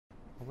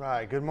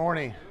Right, good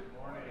morning.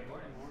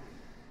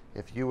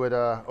 If you would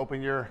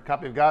open your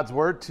copy of God's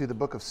Word to the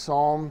book of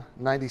Psalm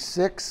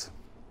 96.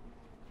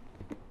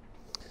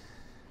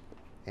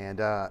 And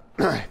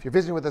if you're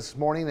visiting with us this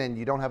morning and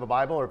you don't have a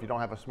Bible, or if you don't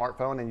have a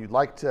smartphone and you'd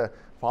like to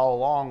follow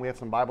along, we have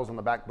some Bibles on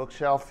the back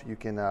bookshelf. You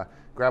can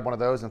grab one of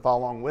those and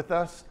follow along with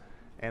us.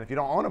 And if you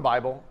don't own a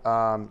Bible,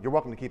 you're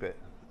welcome to keep it.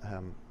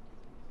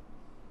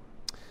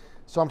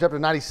 Psalm chapter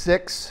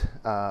 96,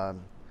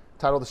 title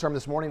of the sermon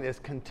this morning is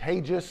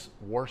Contagious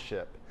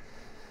Worship.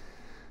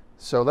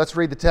 So let's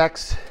read the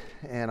text,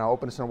 and I'll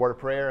open us in a word of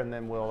prayer, and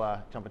then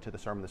we'll jump into the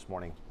sermon this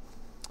morning.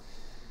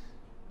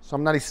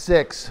 Psalm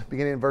 96,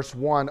 beginning in verse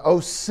 1. Oh,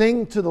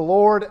 sing to the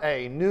Lord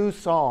a new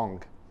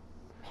song.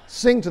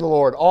 Sing to the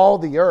Lord, all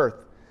the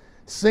earth.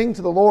 Sing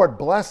to the Lord,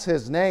 bless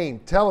His name.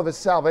 Tell of His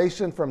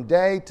salvation from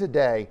day to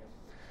day.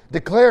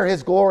 Declare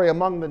His glory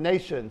among the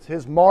nations,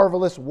 His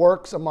marvelous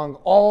works among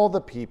all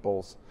the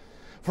peoples.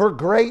 For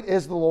great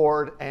is the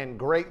Lord, and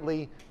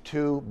greatly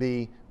to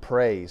be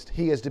praised.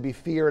 He is to be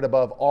feared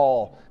above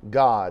all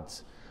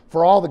gods.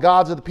 For all the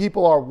gods of the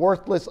people are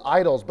worthless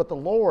idols, but the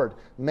Lord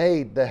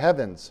made the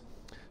heavens.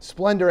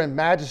 Splendor and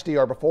majesty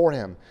are before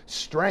Him.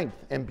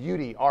 Strength and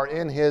beauty are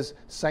in His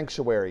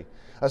sanctuary.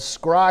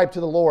 Ascribe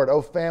to the Lord,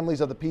 O families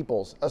of the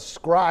peoples.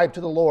 Ascribe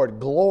to the Lord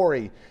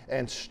glory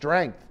and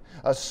strength.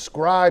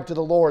 Ascribe to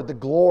the Lord the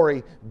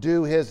glory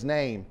due His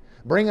name.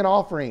 Bring an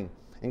offering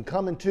and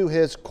come into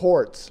His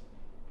courts.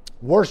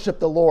 Worship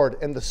the Lord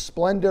in the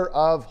splendor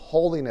of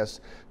holiness.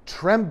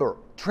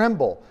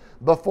 Tremble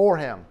before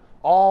Him,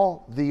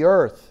 all the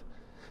earth.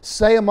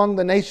 Say among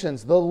the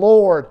nations, the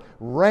Lord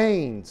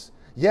reigns.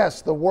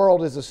 Yes, the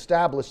world is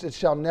established. It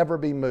shall never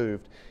be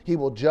moved. He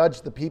will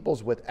judge the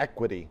peoples with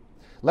equity.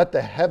 Let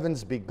the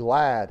heavens be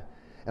glad,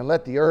 and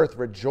let the earth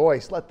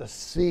rejoice. Let the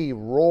sea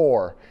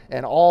roar,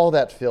 and all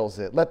that fills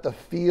it. Let the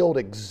field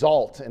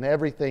exult, and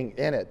everything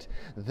in it.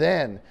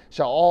 Then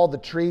shall all the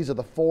trees of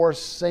the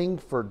forest sing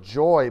for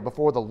joy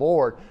before the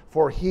Lord,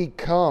 for He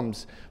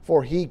comes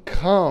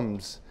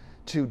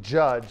to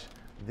judge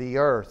the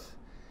earth.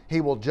 He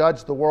will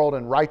judge the world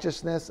in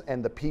righteousness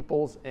and the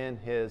peoples in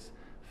His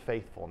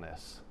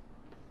faithfulness.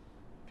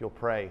 If you'll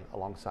pray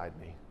alongside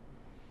me.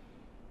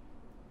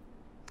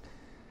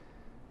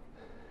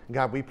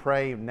 God, we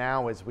pray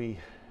now as we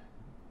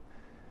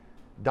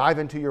dive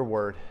into your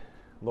word,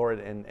 Lord,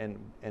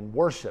 and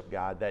worship,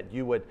 God, that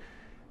you would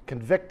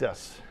convict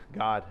us,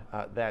 God,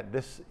 that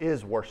this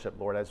is worship,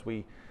 Lord, as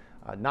we,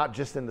 not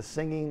just in the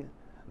singing,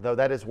 though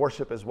that is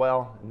worship as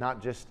well,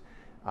 not just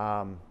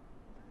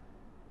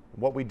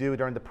what we do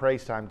during the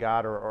praise time,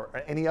 God, or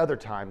any other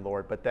time,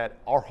 Lord, but that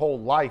our whole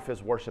life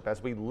is worship.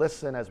 As we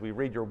listen, as we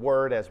read your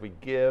word, as we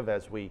give,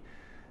 as we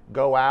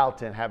go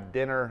out and have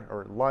dinner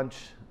or lunch,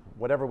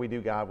 whatever we do,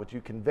 God, would you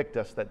convict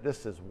us that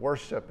this is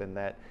worship and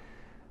that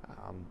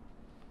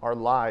our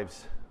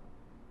lives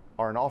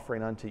are an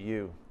offering unto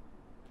you.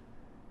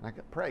 And I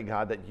pray,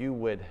 God, that you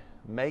would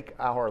make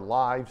our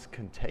lives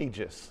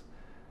contagious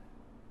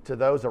to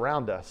those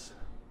around us,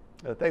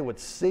 that they would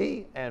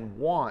see and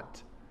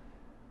want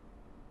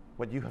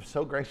what you have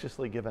so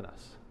graciously given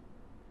us.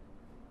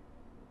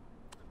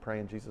 I pray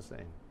in Jesus'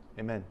 name.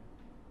 Amen.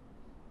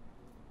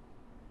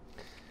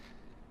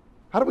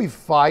 How do we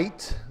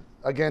fight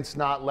against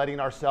not letting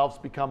ourselves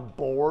become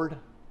bored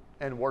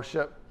in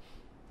worship?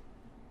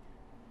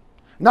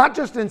 Not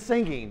just in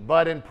singing,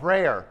 but in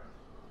prayer,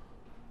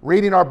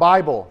 reading our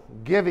Bible,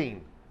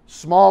 giving,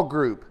 small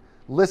group,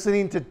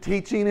 listening to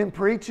teaching and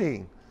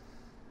preaching,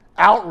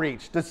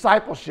 outreach,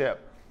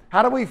 discipleship.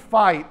 How do we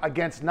fight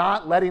against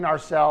not letting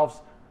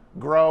ourselves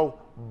grow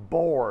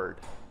bored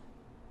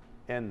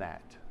in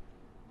that?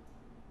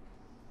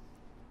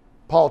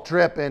 Paul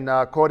Tripp, in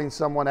quoting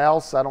someone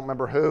else, I don't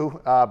remember who,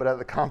 but at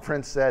the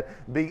conference said,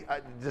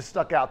 just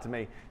stuck out to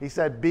me. He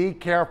said, be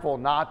careful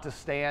not to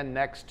stand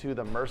next to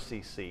the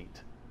mercy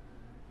seat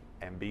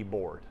and be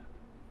bored.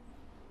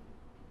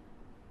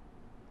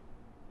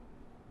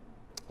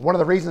 One of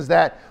the reasons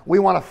that we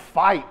want to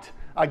fight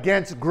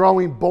against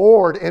growing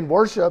bored in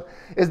worship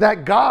is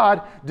that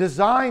God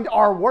designed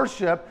our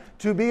worship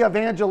to be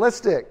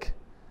evangelistic,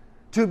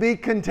 to be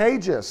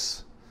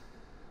contagious.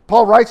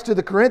 Paul writes to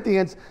the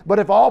Corinthians, but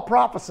if all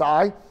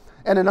prophesy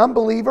and an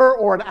unbeliever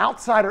or an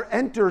outsider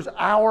enters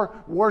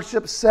our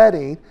worship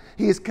setting,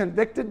 he is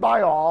convicted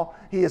by all,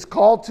 he is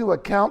called to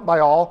account by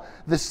all,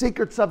 the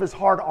secrets of his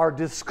heart are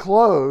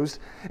disclosed,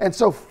 and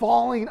so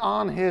falling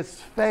on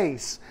his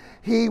face,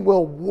 he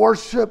will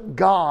worship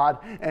God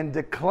and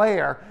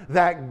declare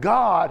that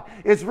God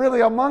is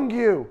really among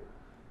you.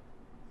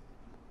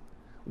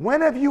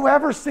 When have you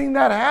ever seen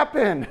that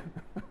happen?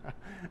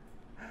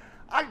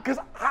 Because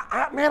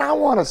I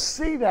want to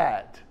see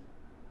that.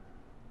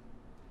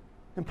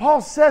 And Paul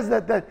says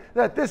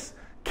that this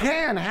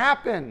can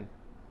happen.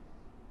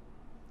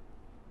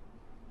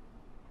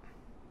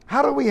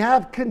 How do we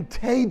have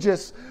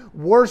contagious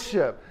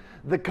worship?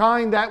 The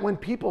kind that when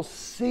people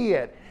see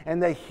it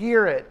and they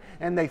hear it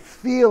and they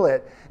feel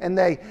it and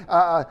they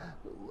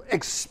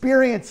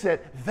experience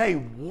it, they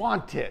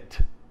want it.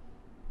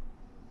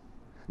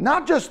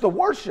 Not just the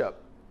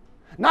worship,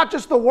 Not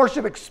just the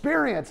worship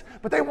experience,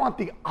 but they want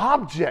the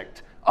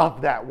object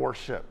of that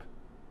worship.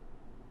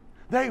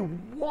 They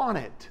want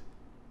it.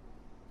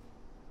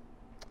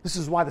 This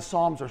is why the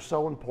Psalms are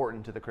so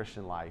important to the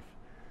Christian life.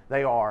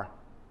 They are.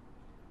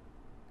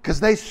 Because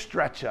they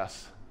stretch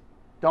us,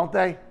 don't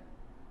they?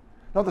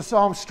 Don't the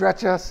Psalms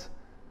stretch us?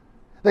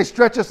 They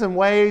stretch us in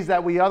ways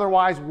that we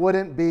otherwise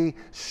wouldn't be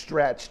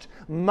stretched.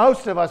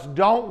 Most of us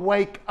don't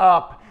wake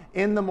up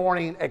in the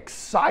morning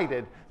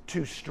excited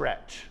to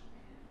stretch.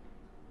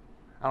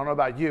 I don't know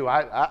about you.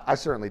 I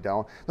certainly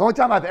don't. The only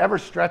time I've ever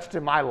stretched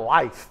in my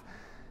life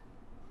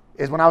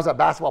is when I was at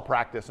basketball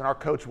practice and our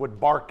coach would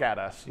bark at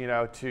us,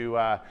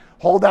 to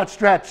hold that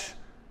stretch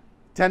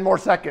 10 more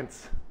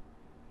seconds,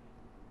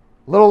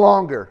 a little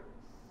longer.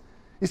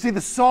 You see,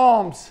 the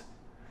Psalms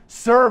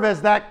serve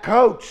as that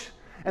coach,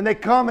 and they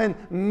come and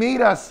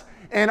meet us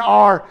in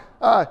our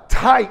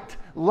tight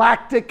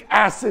lactic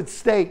acid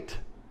state.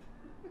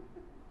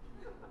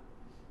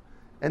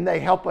 And they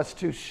help us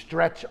to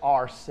stretch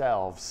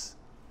ourselves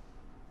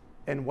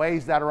in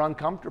ways that are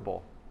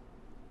uncomfortable,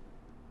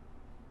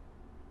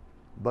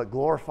 but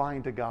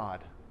glorifying to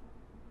God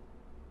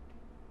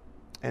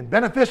and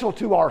beneficial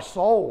to our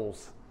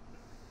souls.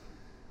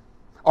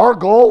 Our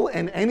goal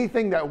in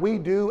anything that we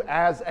do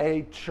as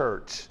a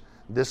church,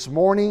 this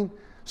morning,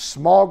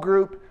 small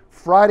group,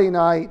 Friday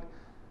night,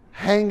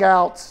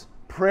 hangouts,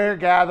 prayer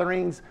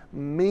gatherings,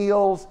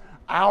 meals,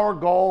 our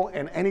goal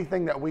in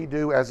anything that we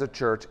do as a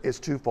church is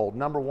twofold.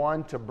 Number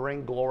one, to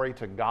bring glory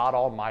to God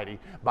Almighty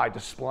by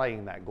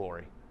displaying that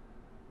glory.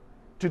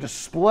 To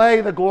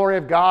display the glory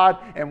of God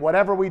in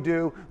whatever we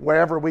do,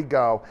 wherever we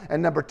go.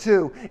 And number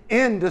two,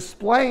 in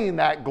displaying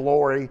that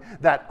glory,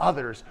 that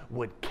others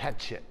would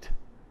catch it.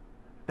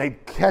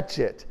 They'd catch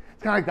it.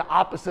 It's kind of like the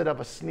opposite of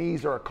a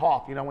sneeze or a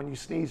cough. When you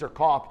sneeze or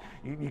cough,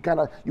 you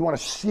want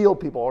to shield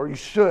people, or you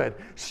should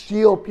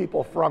shield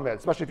people from it,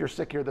 especially if you're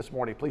sick here this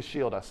morning. Please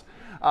shield us.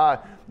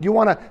 You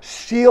want to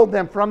shield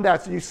them from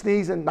that, so you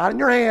sneeze, and not in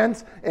your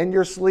hands, in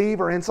your sleeve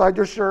or inside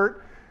your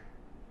shirt.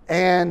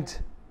 And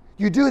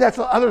you do that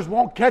so others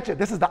won't catch it.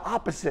 This is the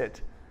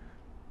opposite.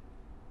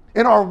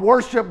 In our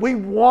worship, we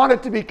want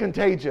it to be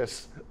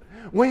contagious.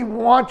 We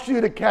want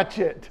you to catch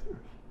it.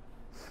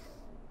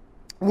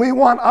 We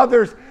want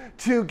others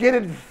to get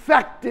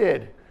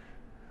infected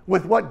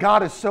with what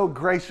God has so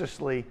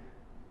graciously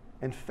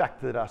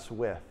infected us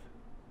with.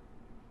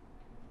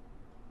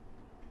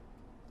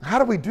 How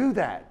do we do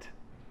that?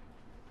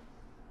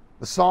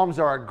 The Psalms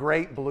are a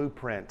great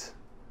blueprint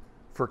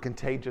for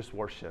contagious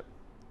worship.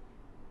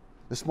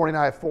 This morning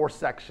I have 4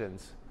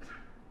 sections,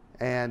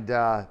 and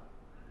I'm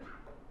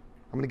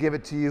going to give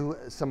it to you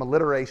some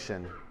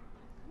alliteration,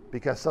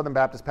 because Southern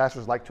Baptist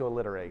pastors like to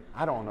alliterate.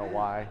 I don't know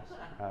why.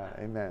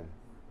 Amen.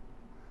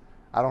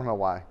 I don't know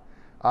why.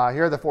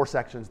 Here are the 4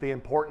 sections: the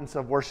importance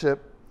of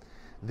worship,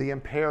 the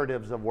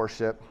imperatives of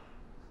worship,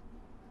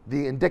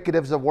 the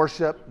indicatives of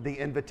worship, the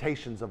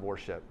invitations of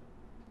worship.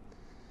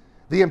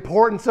 The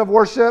importance of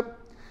worship,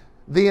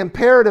 the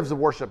imperatives of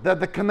worship,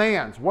 the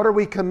commands. What are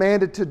we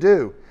commanded to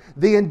do?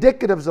 The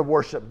indicatives of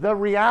worship, the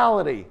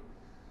reality.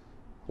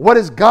 What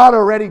has God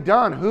already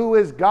done? Who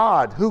is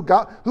God? Who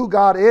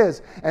God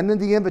is. And then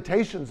the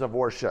invitations of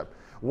worship.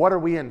 What are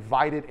we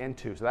invited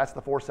into? So that's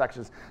the 4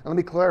 sections. And let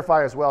me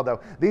clarify as well,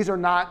 though. These are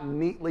not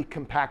neatly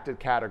compacted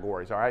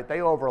categories, all right?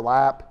 They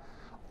overlap.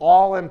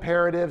 All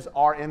imperatives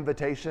are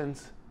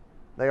invitations.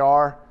 They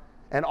are.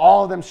 And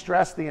all of them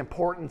stress the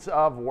importance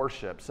of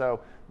worship. So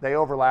they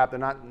overlap. They're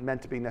not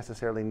meant to be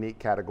necessarily neat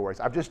categories.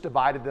 I've just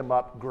divided them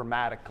up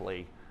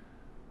grammatically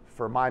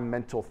for my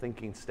mental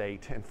thinking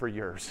state and for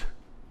yours.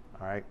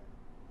 All right?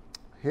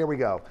 Here we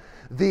go.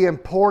 The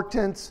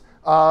importance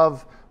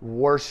of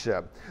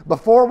worship.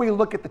 Before we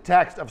look at the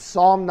text of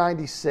Psalm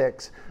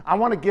 96, I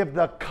want to give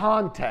the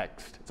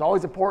context. It's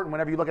always important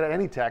whenever you look at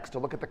any text to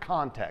look at the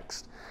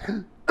context.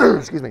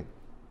 Excuse me.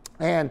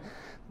 And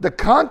the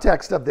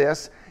context of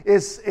this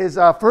is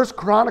 1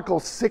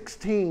 Chronicles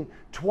 16,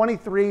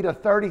 23 to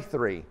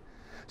 33.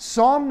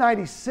 Psalm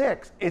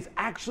 96 is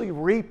actually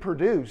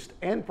reproduced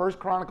in 1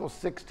 Chronicles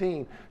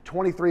 16,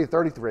 23 to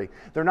 33.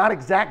 They're not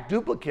exact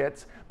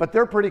duplicates, but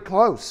they're pretty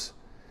close.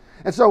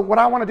 And so what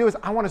I want to do is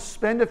I want to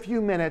spend a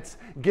few minutes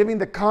giving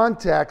the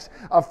context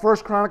of 1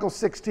 Chronicles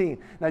 16.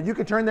 Now, you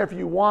can turn there if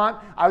you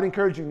want. I would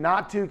encourage you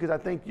not to, because I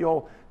think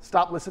you'll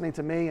stop listening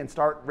to me and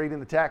start reading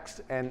the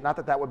text. And not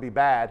that that would be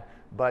bad,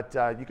 but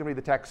you can read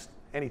the text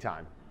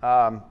anytime.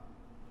 All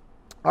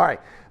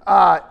right.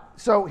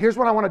 So here's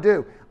what I want to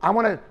do. I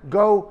want to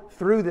go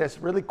through this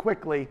really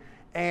quickly,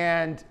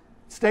 and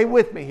stay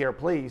with me here,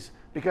 please,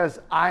 because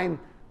I'm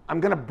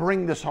going to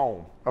bring this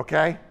home,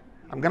 okay?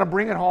 I'm going to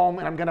bring it home,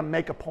 and I'm going to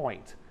make a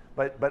point.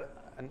 But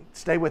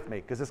stay with me,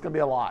 because it's going to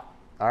be a lot.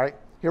 All right?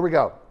 Here we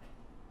go.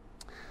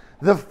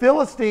 The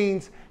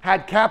Philistines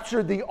had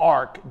captured the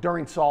ark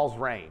during Saul's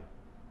reign.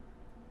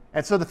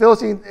 And so the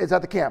Philistine is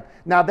at the camp.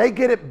 Now, they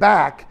get it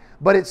back,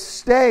 but it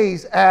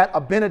stays at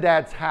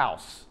Abinadab's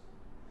house.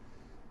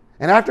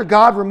 And after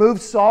God removed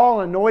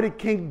Saul and anointed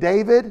King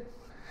David,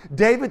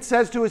 David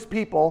says to his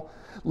people,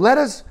 let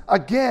us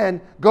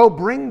again go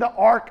bring the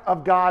ark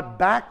of God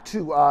back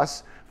to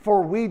us,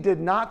 for we did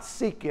not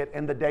seek it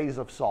in the days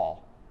of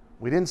Saul.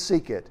 We didn't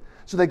seek it.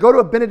 So they go to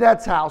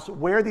Abinadab's house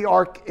where the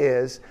ark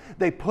is.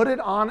 They put it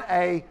on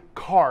a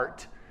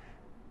cart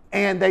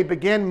and they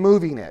begin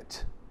moving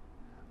it.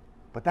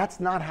 But that's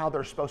not how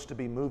they're supposed to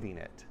be moving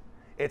it.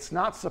 It's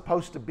not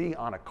supposed to be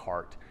on a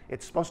cart.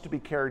 It's supposed to be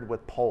carried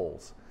with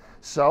poles.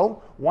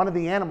 So one of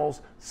the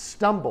animals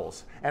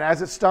stumbles. And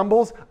as it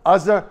stumbles,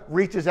 Uzzah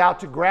reaches out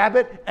to grab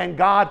it and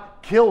God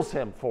kills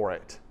him for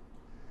it.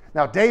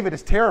 Now David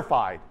is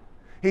terrified.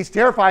 He's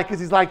terrified because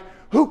he's like,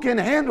 who can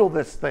handle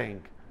this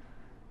thing?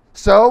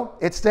 So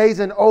it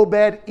stays in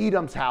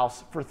Obed-Edom's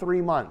house for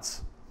 3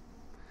 months.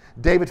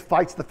 David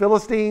fights the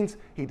Philistines.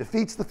 He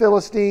defeats the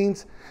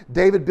Philistines.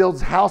 David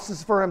builds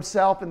houses for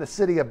himself in the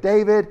city of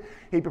David.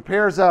 He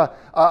prepares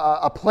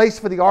a place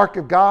for the ark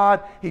of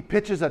God. He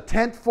pitches a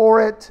tent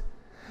for it.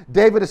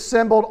 David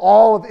assembled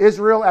all of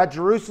Israel at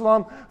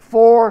Jerusalem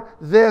for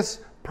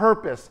this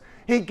purpose.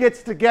 He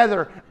gets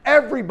together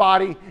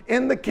everybody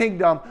in the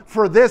kingdom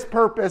for this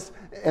purpose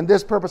and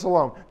this purpose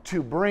alone,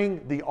 to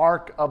bring the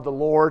ark of the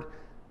Lord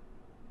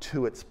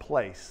to its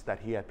place that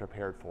he had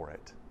prepared for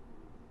it.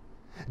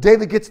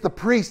 David gets the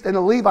priests and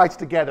the Levites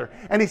together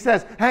and he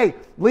says, hey,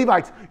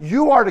 Levites,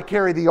 you are to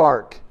carry the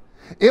ark.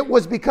 It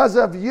was because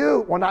of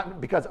you, well,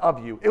 not because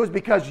of you, it was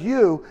because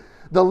you,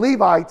 the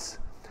Levites,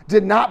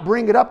 did not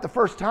bring it up the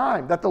first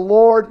time that the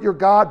Lord your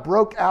God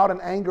broke out in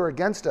anger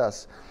against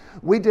us.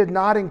 We did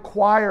not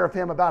inquire of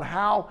him about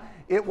how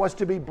it was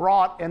to be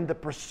brought in the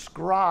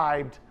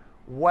prescribed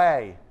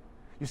way.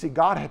 You see,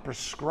 God had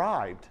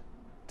prescribed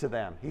to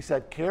them. He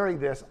said, carry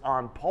this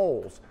on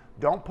poles.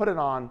 Don't put it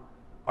on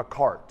a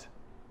cart.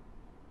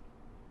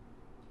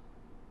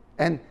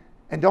 And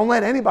don't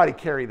let anybody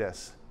carry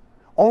this.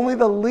 Only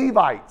the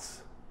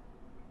Levites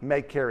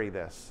may carry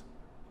this.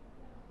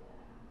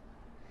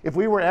 If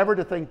we were ever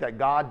to think that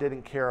God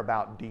didn't care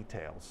about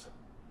details,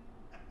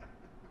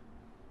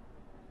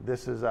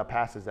 this is a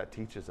passage that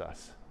teaches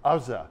us.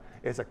 Uzzah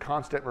is a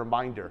constant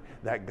reminder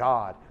that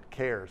God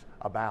cares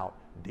about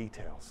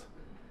details.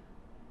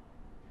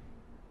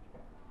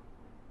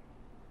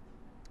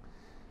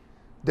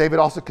 David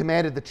also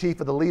commanded the chief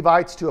of the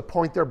Levites to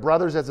appoint their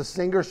brothers as the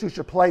singers who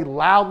should play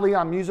loudly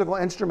on musical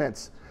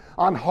instruments,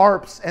 on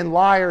harps and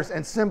lyres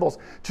and cymbals,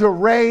 to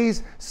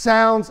raise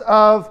sounds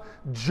of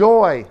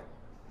joy.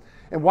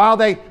 And while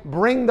they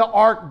bring the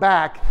ark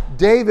back,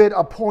 David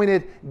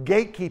appointed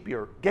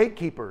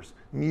gatekeepers,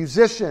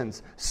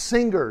 musicians,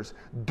 singers,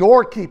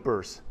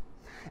 doorkeepers.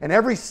 And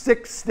every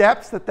 6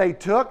 steps that they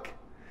took,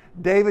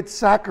 David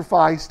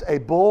sacrificed a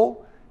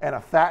bull and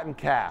a fattened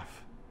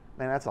calf.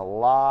 Man, that's a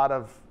lot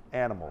of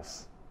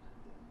animals.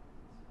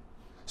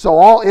 So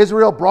all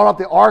Israel brought up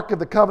the ark of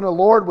the covenant of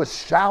the Lord with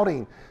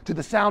shouting to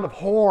the sound of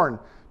horn,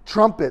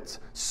 trumpets,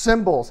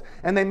 cymbals,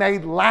 and they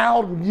made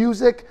loud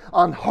music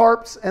on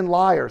harps and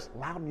lyres.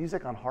 Loud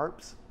music on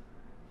harps?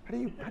 How do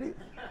you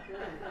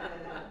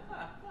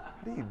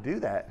do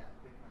that?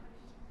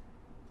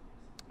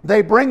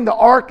 They bring the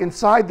ark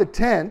inside the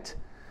tent,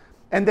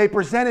 and they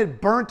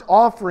presented burnt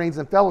offerings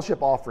and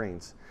fellowship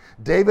offerings.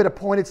 David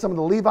appointed some of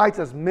the Levites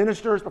as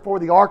ministers before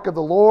the ark of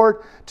the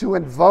Lord to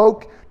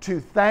invoke, to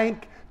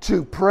thank,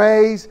 to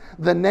praise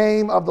the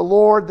name of the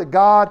Lord, the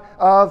God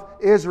of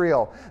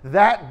Israel.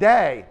 That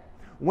day,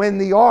 when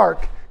the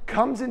ark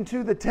comes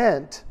into the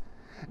tent,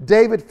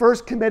 David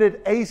first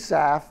committed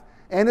Asaph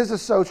and his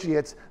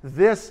associates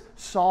this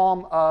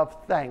psalm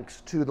of thanks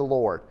to the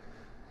Lord.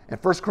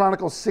 And 1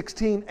 Chronicles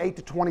 16,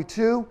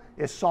 8-22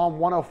 is Psalm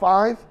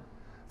 105.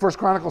 1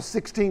 Chronicles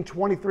 16,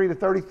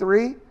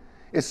 23-33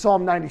 is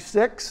Psalm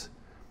 96.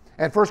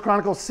 And 1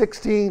 Chronicles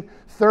 16,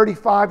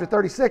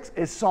 35-36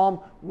 is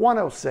Psalm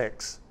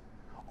 106.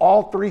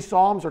 All 3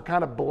 Psalms are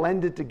kind of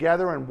blended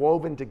together and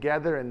woven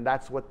together, and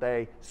that's what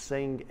they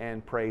sing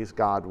and praise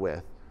God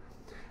with.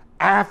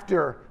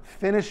 After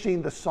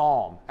finishing the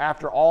psalm,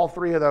 after all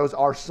 3 of those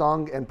are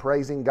sung and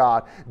praising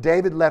God,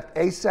 David left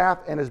Asaph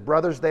and his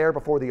brothers there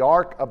before the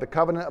ark of the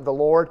covenant of the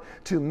Lord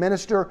to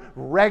minister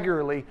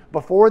regularly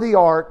before the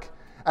ark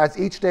as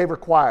each day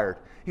required.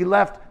 He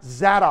left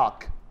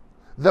Zadok,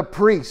 the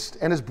priest,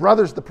 and his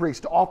brothers, the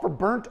priest, to offer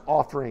burnt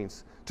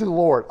offerings to the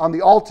Lord on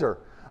the altar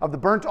of the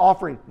burnt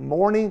offering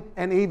morning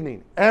and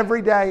evening.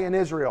 Every day in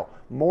Israel,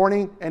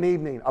 morning and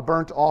evening, a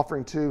burnt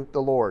offering to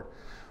the Lord.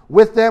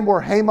 With them were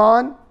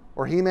Heman,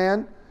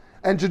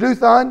 and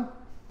Jeduthun,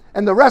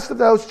 and the rest of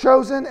those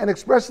chosen and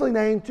expressly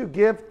named to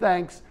give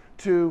thanks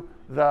to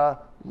the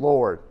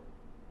Lord.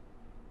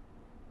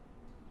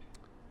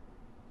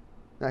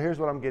 Now here's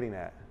what I'm getting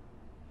at.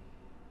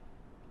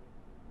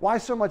 Why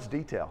so much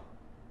detail?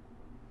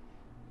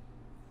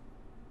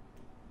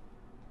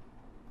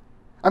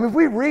 I mean, if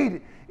we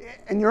read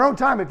in your own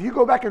time, if you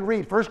go back and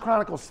read 1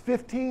 Chronicles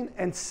 15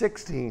 and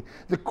 16,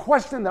 the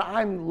question that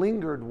I'm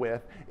lingered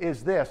with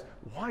is this: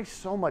 why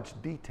so much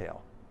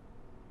detail?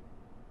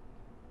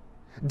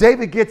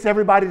 David gets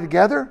everybody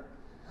together.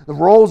 The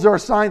roles are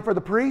assigned for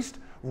the priest.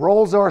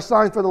 Roles are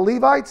assigned for the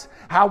Levites.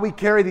 How we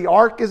carry the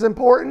ark is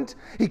important.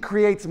 He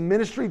creates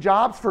ministry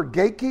jobs for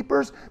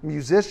gatekeepers,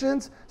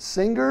 musicians,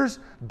 singers,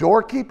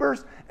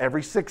 doorkeepers.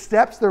 Every 6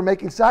 steps, they're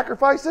making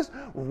sacrifices.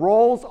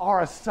 Roles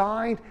are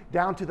assigned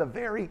down to the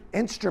very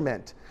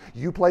instrument.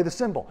 You play the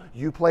cymbal.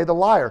 You play the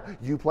lyre.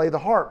 You play the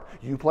harp.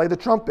 You play the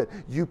trumpet.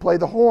 You play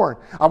the horn.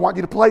 I want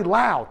you to play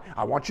loud.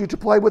 I want you to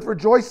play with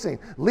rejoicing.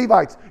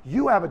 Levites,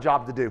 you have a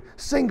job to do.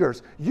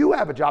 Singers, you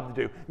have a job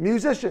to do.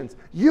 Musicians,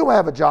 you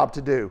have a job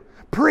to do.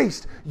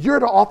 Priest, you're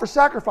to offer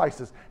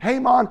sacrifices.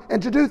 Haman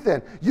and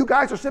Jeduthun, you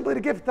guys are simply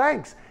to give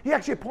thanks. He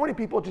actually appointed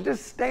people to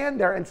just stand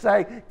there and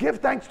say, give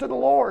thanks to the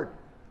Lord.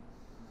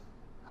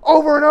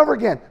 Over and over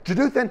again.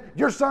 Jeduthun,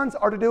 your sons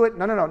are to do it.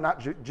 No,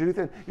 not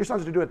Jeduthun. Your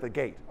sons are to do it at the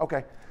gate.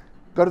 Okay,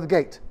 go to the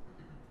gate.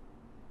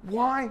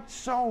 Why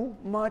so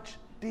much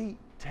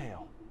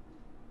detail?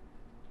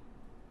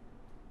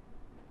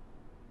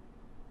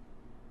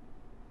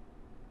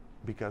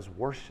 Because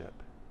worship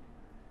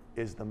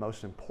is the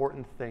most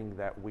important thing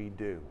that we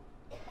do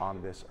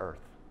on this earth.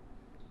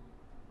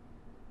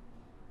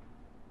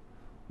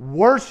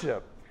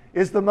 Worship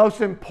is the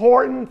most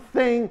important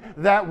thing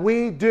that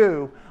we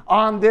do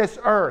on this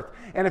earth.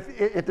 And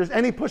if there's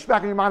any pushback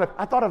in your mind,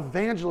 I thought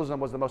evangelism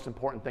was the most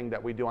important thing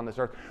that we do on this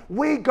earth.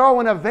 We go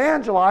and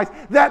evangelize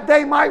that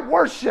they might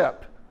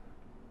worship.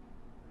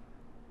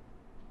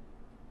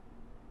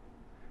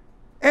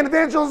 And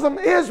evangelism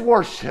is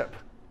worship.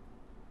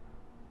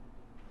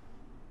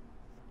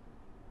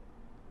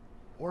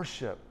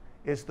 Worship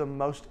is the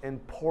most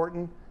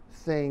important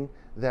thing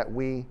that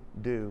we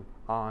do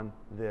on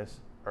this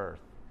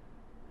earth.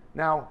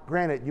 Now,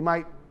 granted, you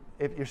might,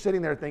 if you're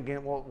sitting there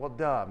thinking, well,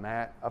 duh,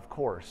 Matt, of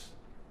course.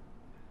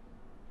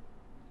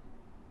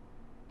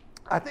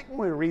 I think when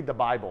we read the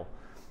Bible,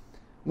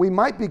 we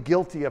might be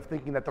guilty of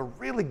thinking that the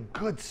really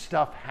good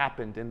stuff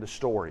happened in the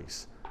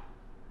stories.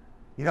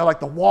 You know, like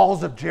the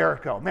walls of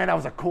Jericho. Man, that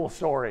was a cool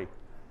story.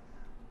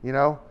 You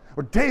know?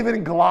 Or David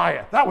and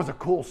Goliath. That was a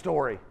cool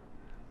story.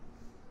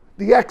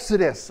 The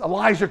Exodus.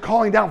 Elijah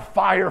calling down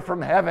fire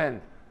from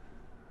heaven.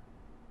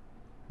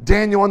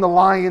 Daniel in the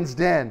lion's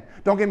den.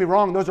 Don't get me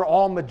wrong, those are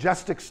all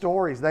majestic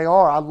stories. They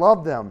are. I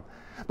love them.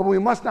 But we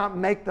must not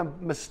make the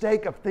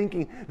mistake of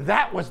thinking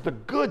that was the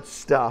good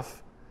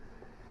stuff.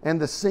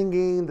 And the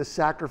singing, the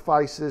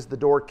sacrifices, the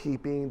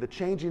doorkeeping, the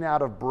changing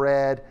out of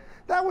bread,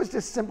 that was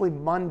just simply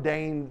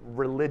mundane,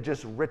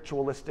 religious,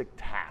 ritualistic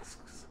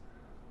tasks.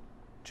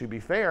 To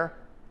be fair,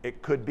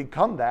 it could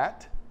become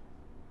that.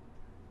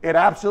 It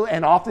absolutely,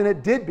 and often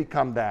it did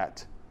become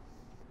that.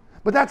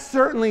 But that's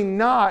certainly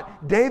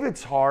not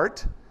David's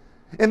heart.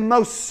 And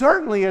most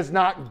certainly is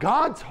not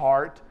God's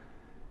heart,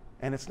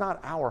 and it's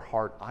not our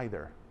heart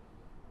either.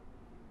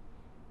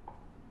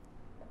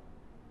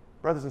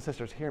 Brothers and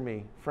sisters, hear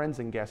me. Friends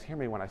and guests, hear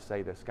me when I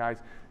say this. Guys,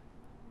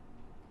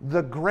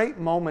 the great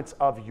moments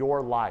of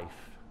your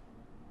life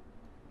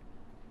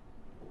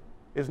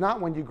is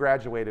not when you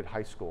graduated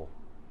high school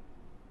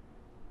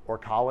or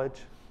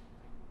college,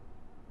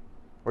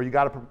 or you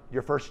got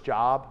your first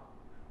job,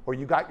 or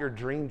you got your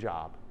dream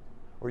job,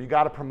 or you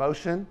got a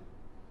promotion,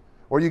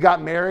 or you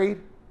got married,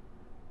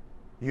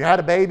 you had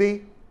a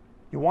baby,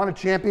 you won a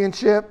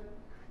championship,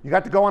 you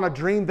got to go on a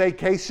dream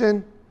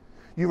vacation,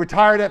 you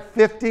retired at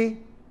 50,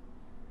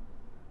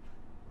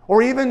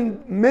 or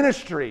even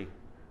ministry.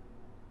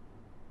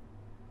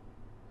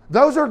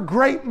 Those are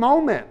great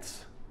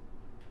moments.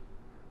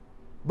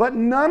 But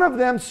none of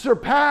them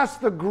surpass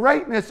the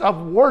greatness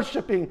of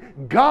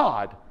worshiping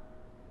God.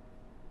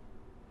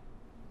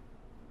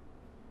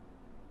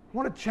 I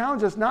want to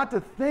challenge us not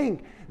to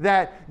think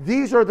that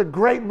these are the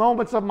great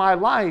moments of my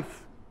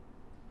life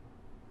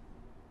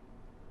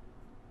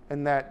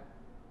and that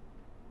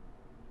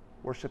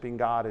worshiping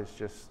God is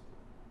just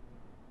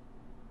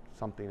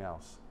something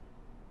else.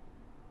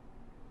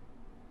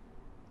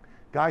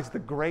 Guys, the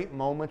great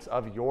moments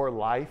of your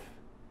life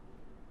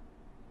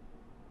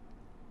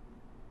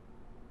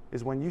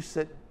is when you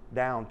sit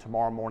down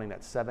tomorrow morning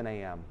at 7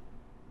 a.m.,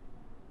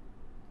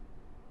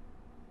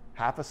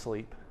 half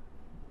asleep,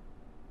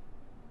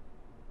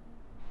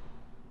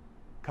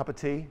 cup of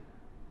tea,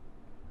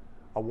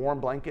 a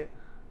warm blanket,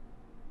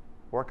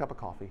 or a cup of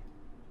coffee.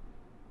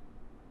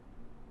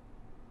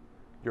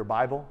 Your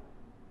Bible,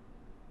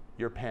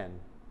 your pen,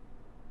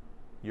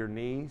 your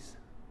knees,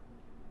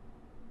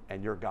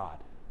 and your God.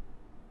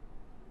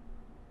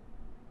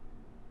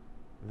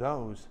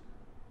 Those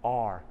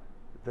are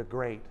the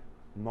great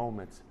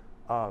moments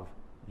of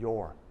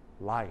your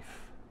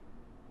life.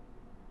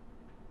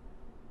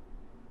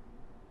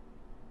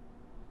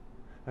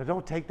 Now,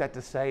 don't take that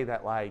to say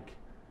that, like,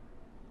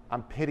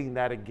 I'm pitting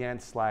that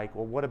against, like,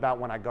 well, what about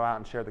when I go out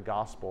and share the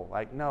gospel?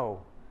 Like,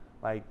 no,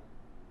 like,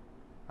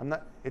 I'm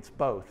not, it's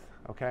both,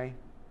 okay?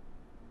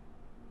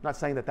 I'm not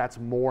saying that that's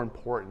more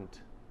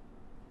important.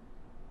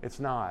 It's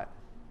not.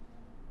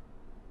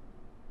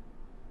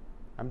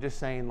 I'm just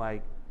saying,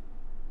 like,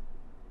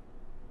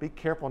 be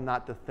careful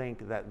not to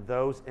think that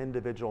those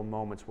individual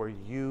moments where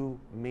you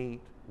meet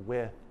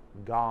with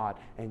God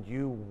and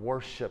you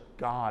worship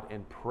God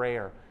in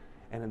prayer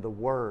and in the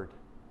Word,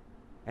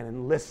 and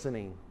in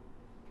listening.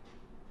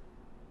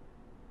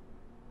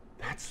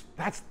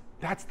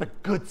 That's the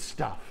good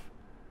stuff.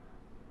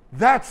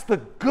 That's the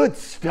good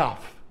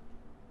stuff.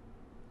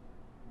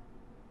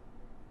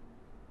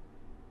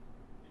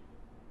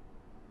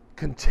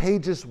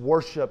 Contagious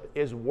worship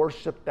is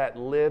worship that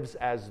lives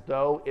as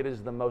though it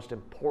is the most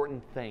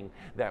important thing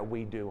that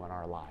we do in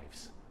our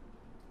lives.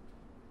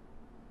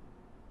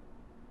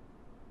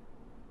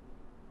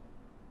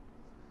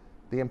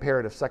 The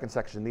imperative, second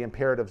section, the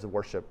imperatives of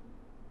worship.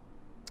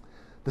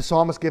 The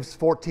psalmist gives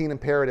 14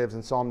 imperatives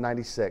in Psalm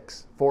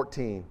 96.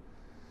 14.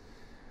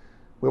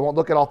 We won't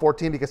look at all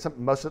 14 because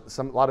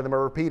a lot of them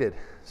are repeated.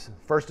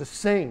 First is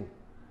sing.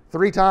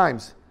 3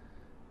 times.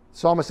 The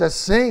psalmist says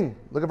sing.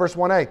 Look at verse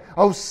 1a.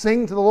 Oh,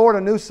 sing to the Lord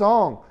a new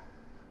song.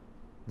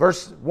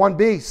 Verse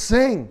 1b,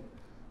 sing.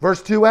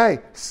 Verse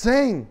 2a,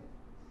 sing.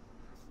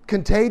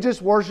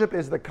 Contagious worship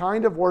is the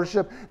kind of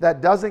worship that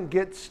doesn't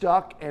get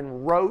stuck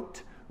in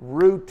rote,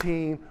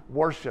 routine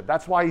worship.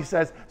 That's why he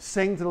says,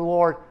 sing to the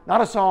Lord, not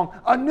a song,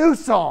 a new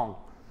song.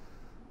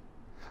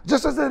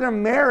 Just as in a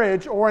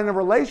marriage or in a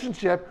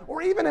relationship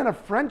or even in a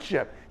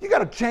friendship, you got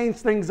to change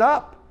things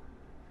up.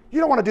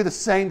 You don't want to do the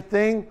same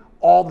thing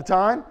all the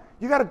time.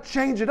 You got to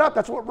change it up.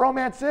 That's what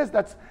romance is.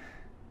 That's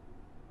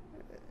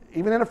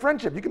even in a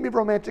friendship. You can be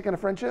romantic in a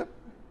friendship.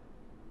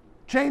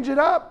 Change it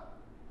up.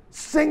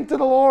 Sing to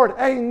the Lord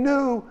a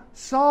new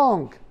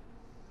song.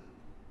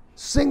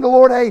 Sing the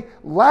Lord a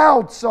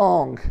loud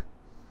song.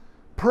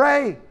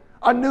 Pray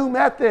a new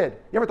method.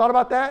 You ever thought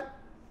about that?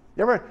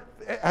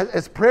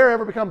 Has prayer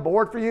ever become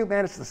bored for you?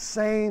 Man, it's the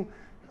same.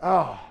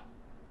 I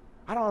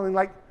don't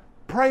even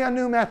pray a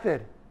new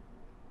method.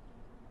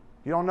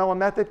 You don't know a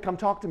method? Come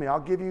talk to me. I'll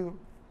give you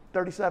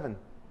 37.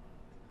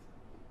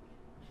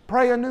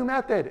 Pray a new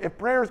method if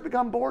prayer has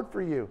become bored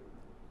for you.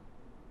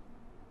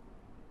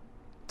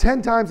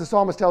 10 times the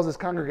psalmist tells his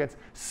congregants,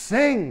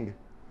 sing.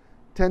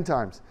 10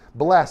 times.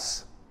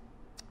 Bless.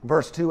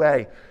 Verse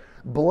 2a,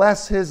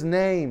 bless his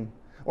name.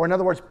 Or in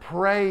other words,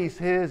 praise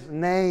his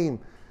name.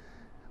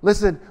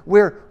 Listen,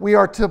 we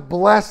are to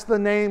bless the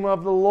name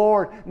of the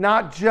Lord,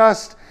 not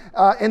just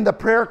in the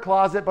prayer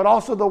closet, but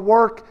also the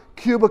work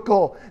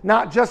cubicle,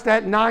 not just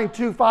at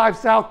 925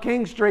 South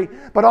King Street,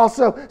 but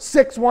also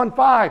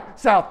 615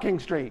 South King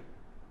Street.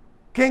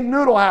 King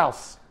Noodle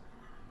House.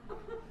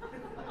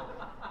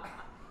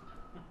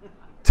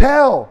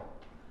 Tell,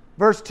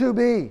 verse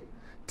 2b,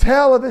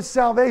 tell of his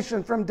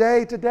salvation from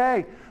day to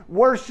day.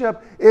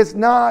 Worship is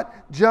not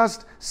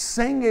just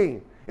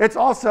singing. It's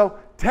also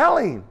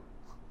telling.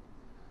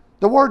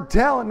 The word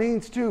tell, it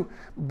means to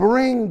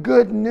bring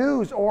good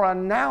news or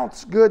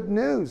announce good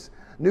news.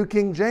 New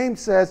King James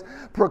says,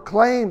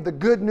 proclaim the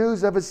good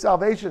news of his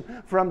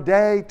salvation from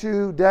day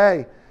to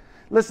day.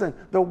 Listen,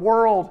 the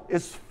world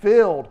is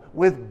filled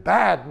with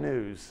bad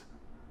news.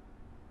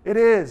 It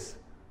is.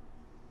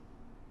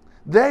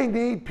 They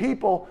need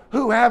people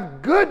who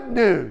have good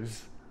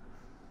news,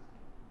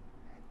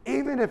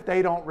 even if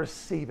they don't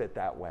receive it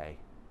that way.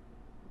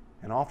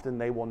 And often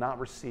they will not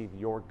receive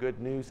your good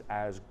news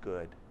as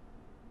good.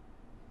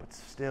 But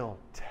still,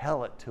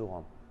 tell it to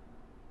them.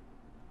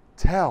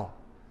 Tell.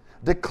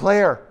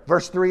 Declare,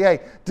 verse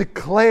 3a,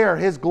 declare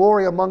his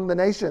glory among the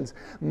nations.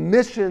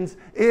 Missions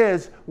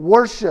is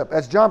worship.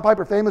 As John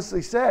Piper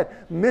famously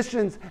said,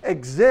 missions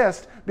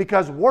exist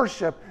because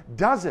worship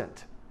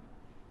doesn't.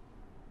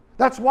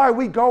 That's why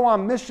we go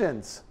on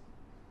missions.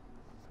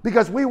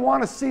 Because we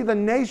want to see the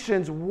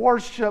nations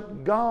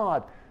worship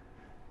God.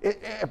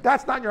 If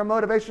that's not your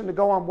motivation to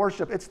go on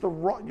worship,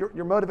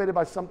 you're motivated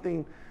by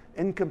something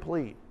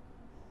incomplete.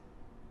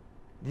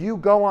 You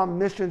go on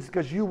missions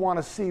because you want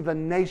to see the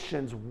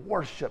nations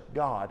worship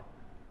God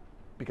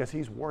because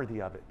he's worthy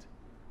of it.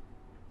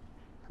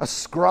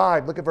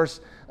 Ascribe, look at verse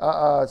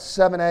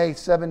 7a,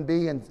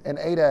 7b, and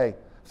 8a,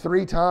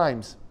 3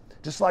 times.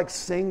 Just like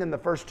sing in the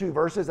first 2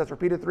 verses, that's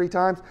repeated 3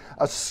 times.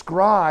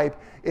 Ascribe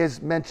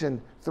is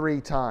mentioned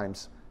 3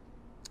 times.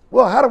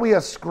 Well, how do we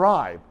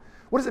ascribe?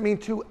 What does it mean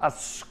to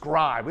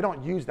ascribe? We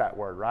don't use that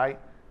word, right?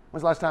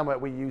 When's the last time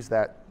we used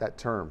that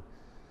term?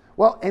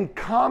 Well, in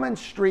common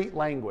street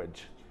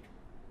language,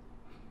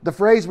 the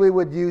phrase we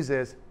would use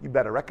is, you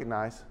better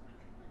recognize.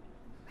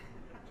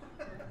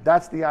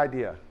 That's the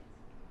idea.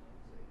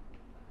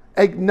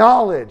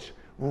 Acknowledge,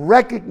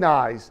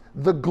 recognize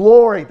the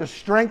glory, the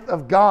strength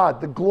of God,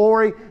 the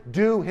glory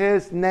due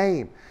his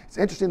name. It's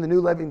interesting, the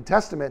New Living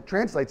Testament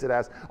translates it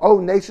as, O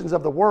nations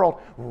of the world,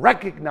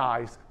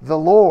 recognize the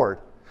Lord.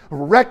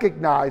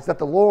 Recognize that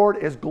the Lord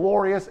is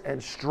glorious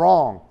and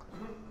strong.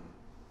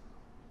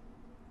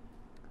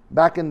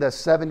 Back in the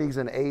 70s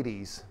and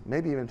 80s,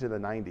 maybe even to the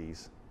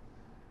 90s,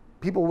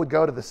 people would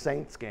go to the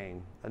Saints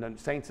game. And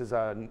the Saints is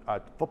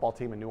a football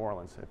team in New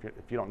Orleans,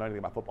 if you don't know anything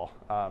about football.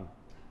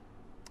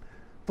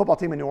 Football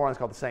team in New Orleans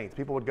called the Saints.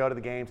 People would go to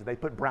the games and they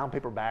put brown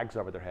paper bags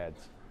over their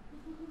heads.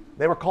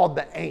 They were called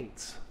the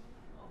Aints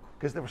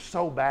because they were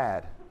so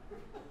bad.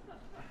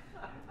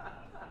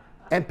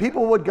 And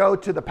people would go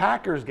to the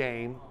Packers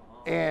game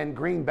in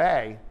Green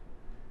Bay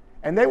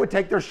and they would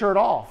take their shirt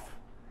off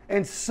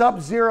in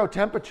sub-zero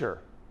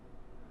temperature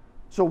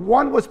So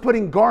one was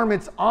putting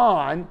garments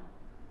on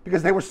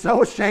because they were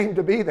so ashamed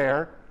to be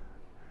there.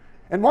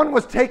 And one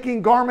was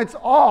taking garments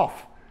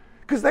off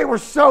because they were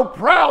so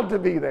proud to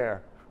be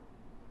there.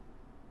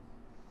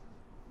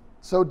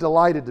 So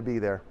delighted to be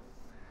there.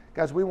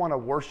 Guys, we want to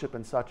worship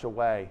in such a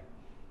way.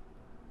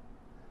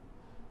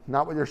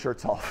 Not with your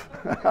shirts off.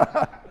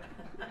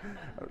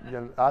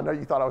 I know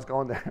you thought I was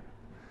going there.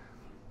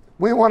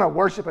 We want to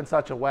worship in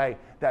such a way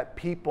that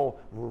people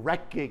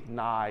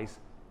recognize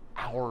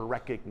our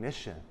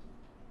recognition.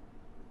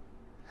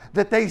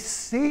 That they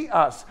see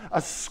us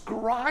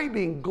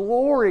ascribing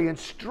glory and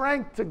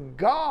strength to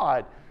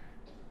God.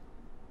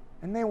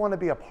 And they want to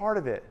be a part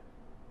of it.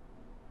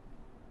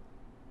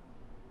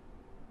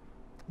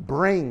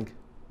 Bring,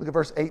 look at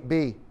verse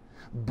 8b.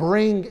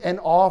 Bring an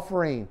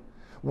offering.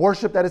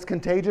 Worship that is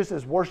contagious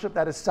is worship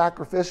that is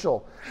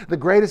sacrificial. The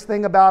greatest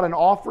thing about an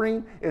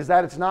offering is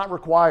that it's not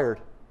required.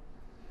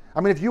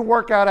 I mean, if you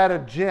work out at a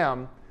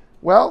gym,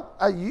 well,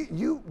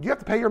 you have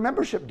to pay your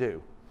membership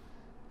due.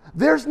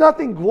 There's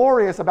nothing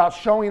glorious about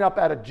showing up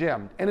at a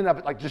gym, in and of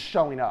it, like just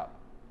showing up.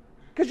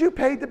 Because you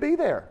paid to be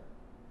there.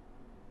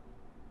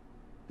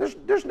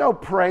 There's no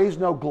praise,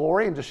 no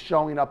glory in just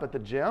showing up at the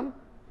gym.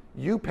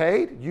 You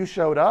paid, you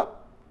showed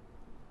up.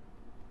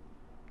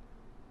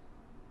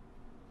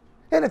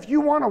 And if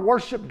you want to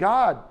worship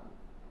God,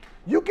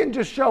 you can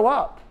just show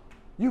up.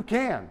 You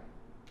can.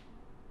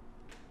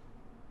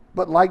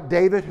 But like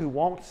David, who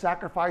won't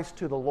sacrifice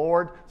to the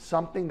Lord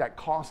something that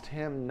cost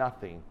him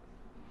nothing,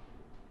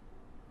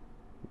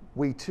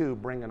 we too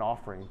bring an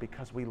offering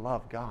because we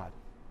love God.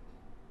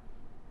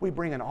 We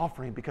bring an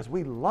offering because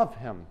we love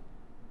Him.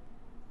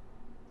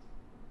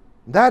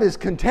 That is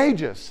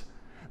contagious.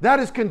 That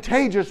is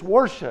contagious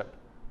worship.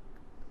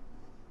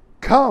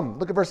 Come,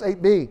 look at verse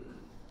 8b.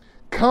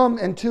 Come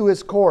into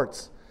His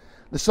courts.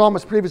 The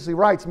psalmist previously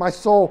writes, my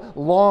soul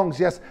longs,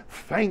 yes,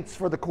 faints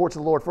for the courts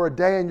of the Lord. For a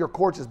day in your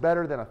courts is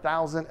better than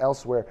 1,000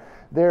 elsewhere.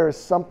 There is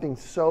something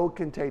so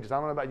contagious. I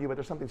don't know about you, but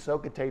there's something so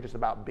contagious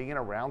about being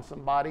around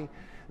somebody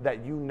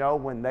that you know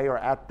when they are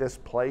at this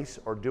place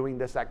or doing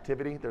this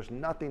activity, there's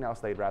nothing else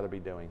they'd rather be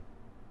doing.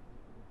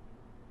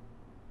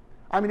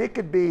 I mean, it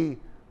could be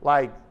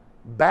like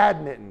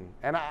badminton,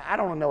 and I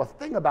don't know a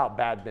thing about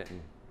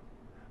badminton.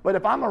 But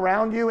if I'm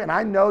around you and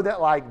I know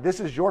that like this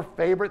is your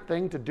favorite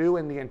thing to do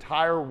in the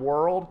entire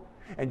world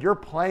and you're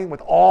playing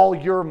with all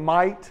your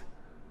might,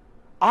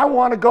 I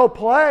want to go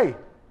play.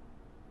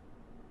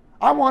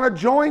 I want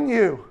to join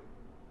you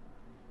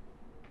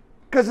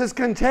because it's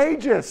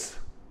contagious.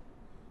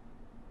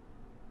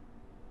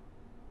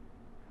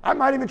 I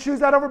might even choose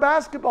that over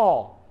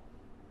basketball.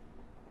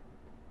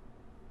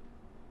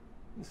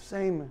 The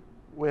same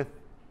with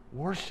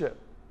worship.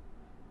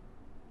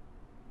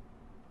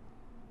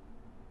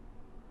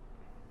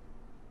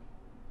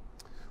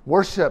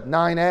 Worship,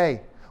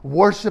 9a.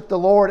 Worship the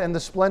Lord in the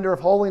splendor of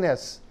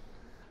holiness.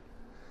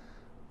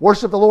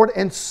 Worship the Lord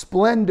in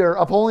splendor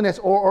of holiness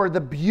or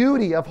the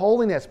beauty of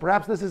holiness.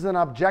 Perhaps this is an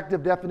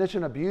objective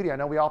definition of beauty. I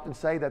know we often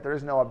say that there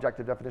is no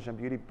objective definition of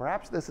beauty.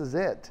 Perhaps this is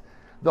it.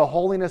 The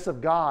holiness of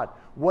God.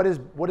 What is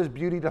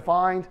beauty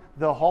defined?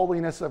 The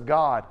holiness of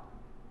God.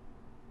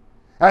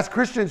 As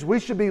Christians, we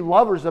should be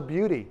lovers of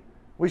beauty.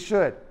 We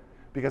should,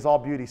 because all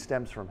beauty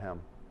stems from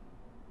Him.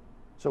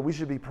 So we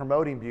should be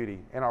promoting beauty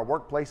in our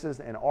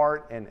workplaces and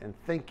art and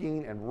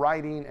thinking and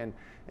writing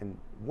and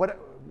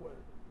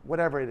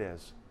whatever it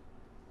is.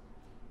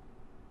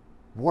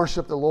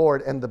 Worship the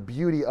Lord and the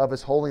beauty of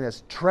His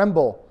holiness.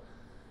 Tremble.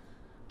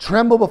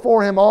 Tremble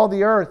before Him, all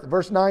the earth.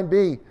 Verse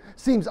 9b.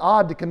 Seems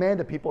odd to command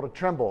a people to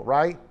tremble,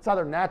 right? It's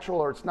either natural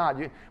or it's not.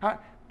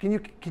 Can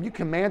you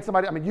command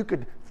somebody? I mean, you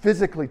could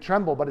physically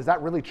tremble, but is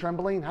that really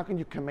trembling? How can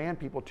you command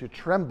people to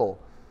tremble?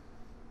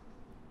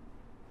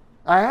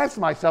 I asked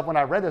myself when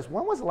I read this,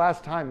 when was the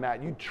last time,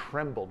 Matt, you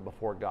trembled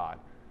before God?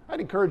 I'd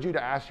encourage you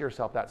to ask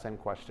yourself that same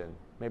question,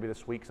 maybe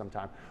this week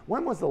sometime.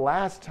 When was the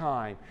last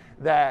time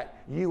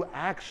that you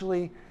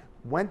actually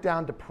went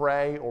down to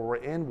pray or were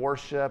in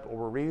worship or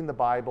were reading the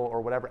Bible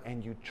or whatever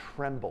and you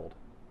trembled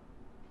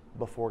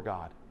before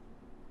God?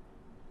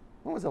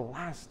 When was the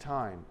last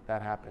time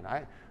that happened?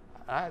 I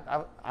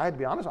had to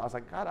be honest, I was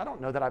like, God, I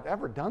don't know that I've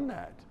ever done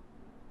that.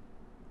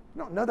 I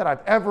don't know that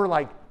I've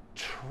ever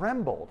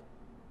trembled.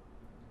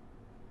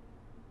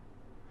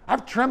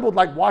 I've trembled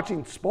like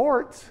watching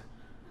sports.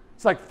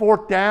 It's like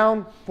fourth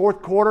down,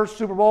 fourth quarter,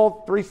 Super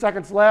Bowl, 3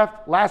 seconds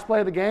left, last play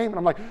of the game, and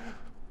I'm like,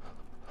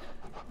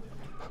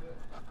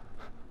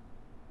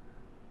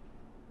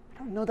 I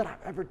don't know that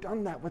I've ever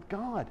done that with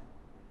God.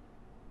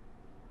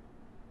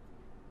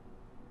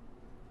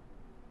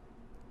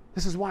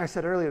 This is why I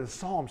said earlier, the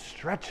Psalms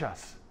stretch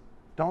us,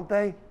 don't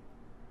they?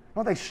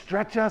 Don't they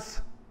stretch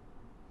us?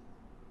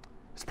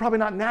 It's probably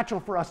not natural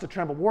for us to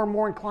tremble. We're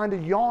more inclined to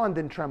yawn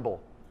than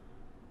tremble.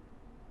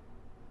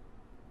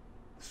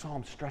 The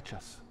Psalms stretch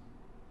us.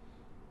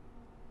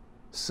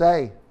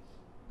 Say,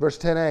 verse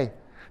 10a,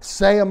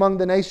 say among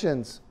the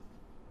nations.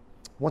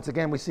 Once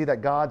again, we see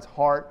that God's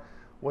heart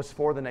was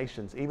for the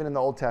nations, even in the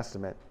Old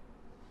Testament.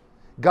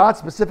 God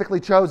specifically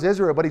chose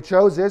Israel, but he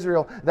chose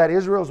Israel that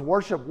Israel's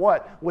worship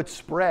would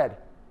spread.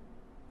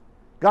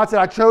 God said,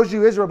 I chose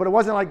you, Israel, but it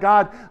wasn't like,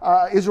 God,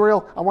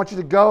 Israel, I want you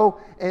to go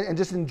and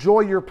just enjoy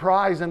your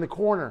prize in the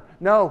corner.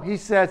 No, he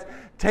says,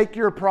 take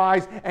your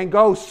prize and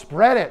go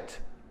spread it.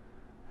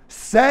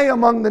 Say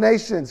among the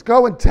nations,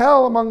 go and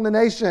tell among the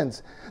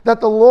nations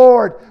that the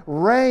Lord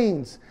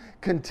reigns.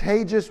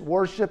 Contagious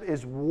worship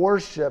is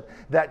worship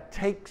that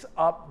takes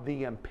up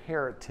the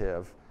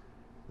imperative,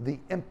 the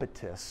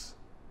impetus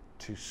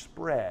to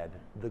spread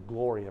the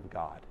glory of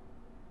God.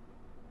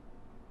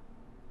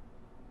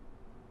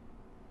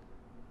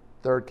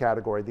 Third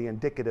category, the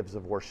indicatives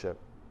of worship.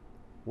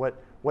 What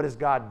has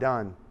God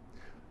done?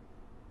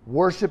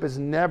 Worship is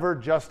never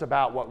just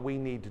about what we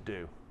need to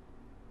do,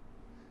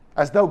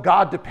 as though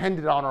God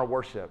depended on our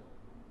worship.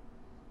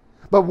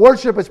 But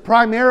worship is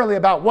primarily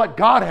about what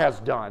God has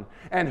done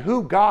and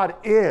who God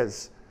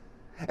is.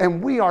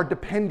 And we are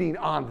depending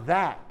on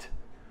that.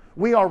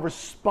 We are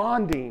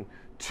responding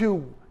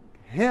to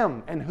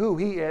him and who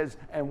he is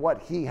and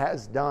what he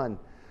has done.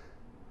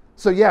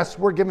 So yes,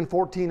 we're given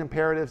 14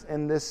 imperatives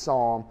in this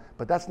psalm,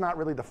 but that's not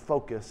really the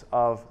focus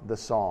of the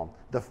psalm.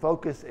 The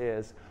focus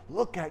is,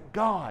 look at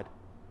God.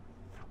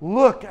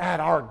 Look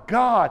at our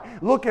God.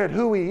 Look at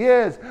who he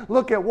is.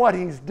 Look at what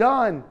he's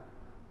done.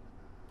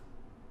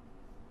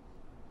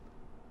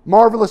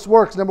 Marvelous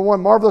works. Number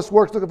one, marvelous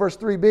works. Look at verse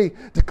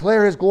 3b.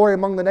 Declare his glory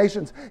among the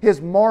nations.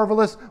 His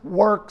marvelous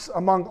works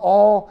among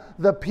all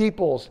the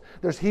peoples.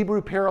 There's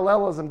Hebrew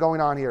parallelism going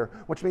on here,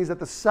 which means that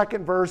the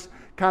second verse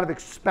kind of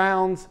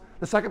expounds,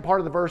 the second part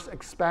of the verse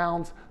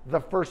expounds the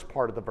first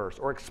part of the verse,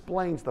 or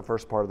explains the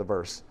first part of the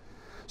verse.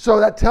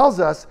 So that tells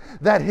us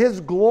that his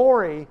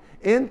glory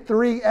in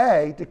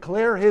 3a,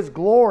 declare his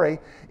glory,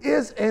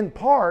 is in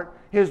part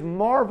his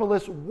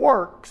marvelous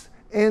works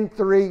in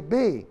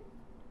 3b.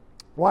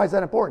 Why is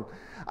that important?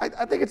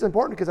 I think it's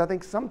important because I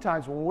think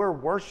sometimes when we're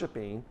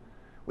worshiping,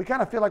 we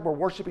kind of feel like we're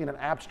worshiping an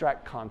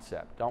abstract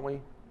concept, don't we?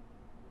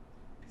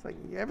 It's like,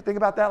 you ever think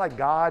about that? Like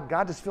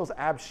God just feels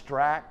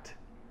abstract.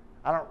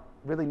 I don't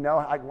really know.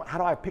 How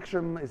do I picture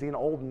him? Is he an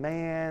old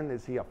man?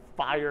 Is he a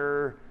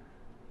fire?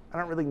 I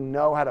don't really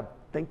know how to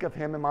think of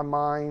him in my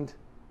mind.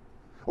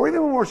 Or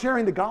even when we're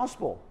sharing the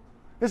gospel.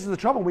 This is the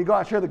trouble. When we go out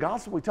and share the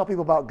gospel, we tell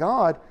people about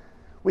God.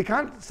 We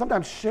kind of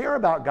sometimes share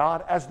about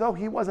God as though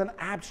he was an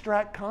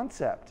abstract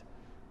concept.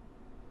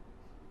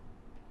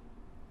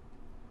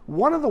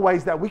 One of the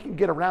ways that we can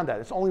get around that,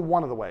 it's only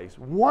one of the ways.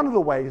 One of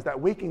the ways that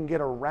we can get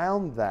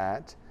around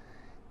that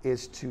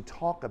is to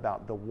talk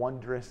about the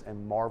wondrous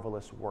and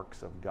marvelous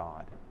works of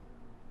God.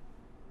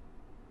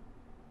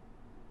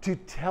 To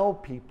tell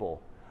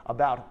people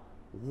about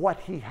what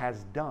he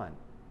has done.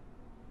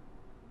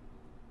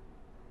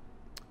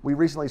 We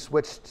recently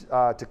switched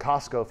to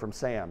Costco from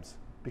Sam's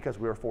because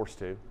we were forced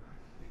to.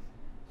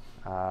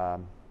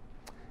 And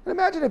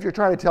imagine if you're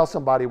trying to tell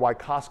somebody why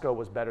Costco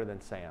was better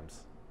than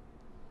Sam's.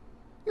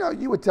 You know,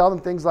 you would tell them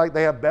things like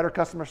they have better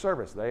customer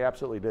service. They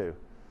absolutely do.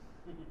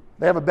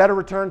 They have a better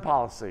return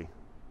policy.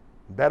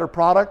 Better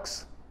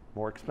products,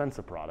 more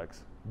expensive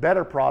products.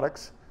 Better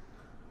products,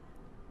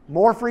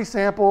 more free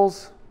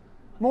samples,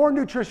 more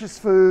nutritious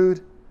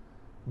food,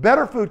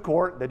 better food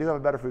court. They do have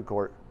a better food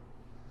court.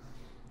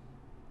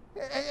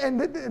 And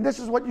this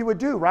is what you would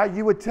do, right?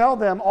 You would tell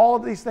them all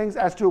of these things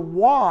as to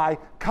why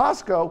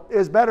Costco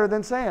is better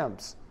than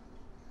Sam's.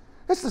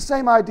 It's the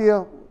same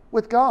idea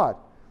with God.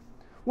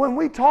 When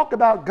we talk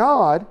about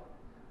God,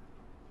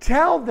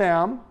 tell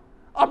them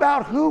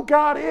about who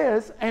God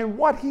is and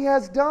what he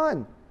has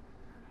done.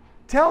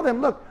 Tell them,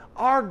 look,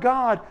 our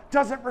God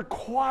doesn't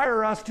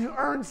require us to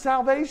earn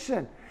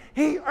salvation.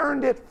 He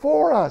earned it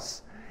for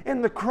us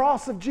in the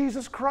cross of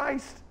Jesus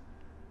Christ.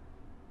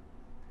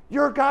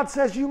 Your God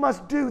says you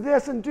must do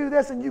this, and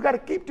you got to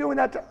keep doing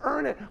that to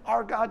earn it.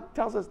 Our God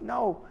tells us,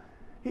 no,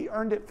 he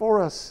earned it for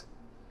us.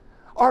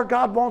 Our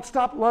God won't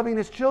stop loving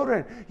his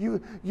children.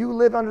 You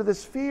live under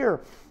this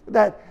fear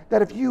that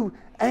if you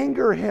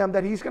anger him,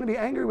 that he's going to be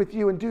angry with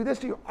you and do this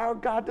to you. Our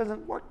God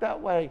doesn't work that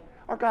way.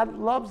 Our God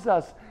loves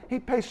us. He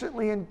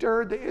patiently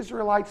endured the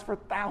Israelites for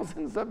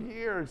thousands of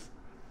years.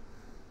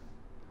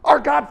 Our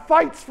God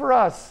fights for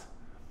us.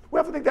 We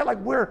have to think that like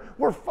we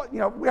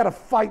got to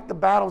fight the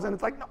battles, and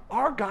it's like, no,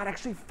 our God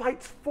actually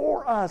fights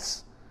for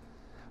us,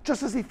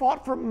 just as he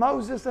fought for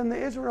Moses and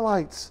the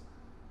Israelites.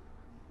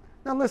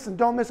 Now listen,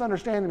 don't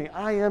misunderstand me.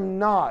 I am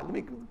not, let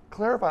me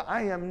clarify,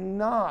 I am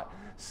not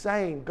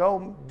saying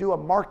go do a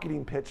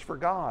marketing pitch for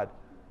God.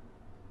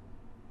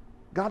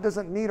 God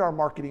doesn't need our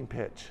marketing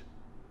pitch.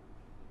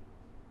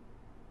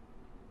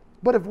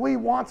 But if we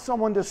want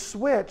someone to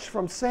switch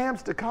from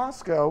Sam's to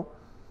Costco,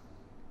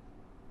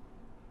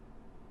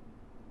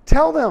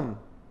 tell them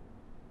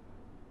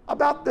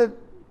about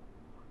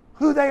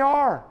who they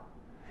are.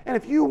 And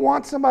if you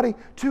want somebody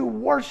to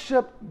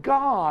worship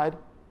God,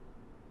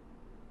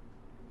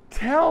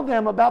 tell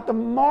them about the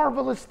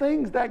marvelous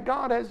things that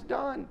God has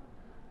done.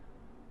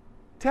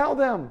 Tell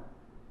them.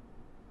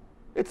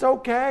 It's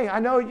okay. I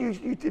know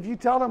if you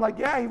tell them like,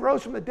 yeah, he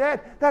rose from the dead,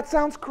 that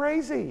sounds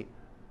crazy.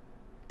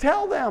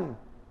 Tell them.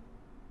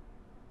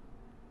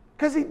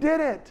 Because he did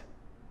it.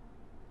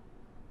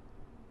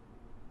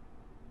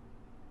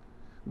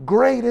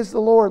 Great is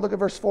the Lord. Look at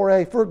verse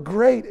 4a. For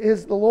great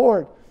is the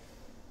Lord,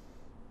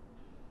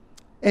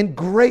 and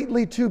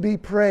greatly to be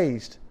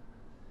praised.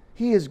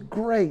 He is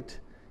great.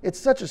 It's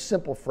such a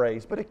simple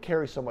phrase, but it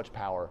carries so much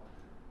power.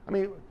 I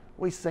mean,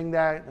 we sing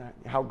that,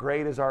 how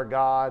great is our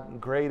God,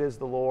 great is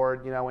the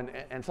Lord,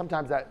 and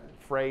sometimes that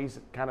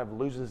phrase kind of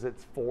loses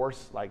its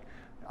force, like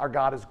our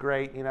God is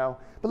great, But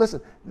listen,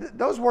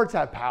 those words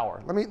have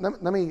power.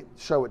 Let me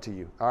show it to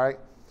you, all right?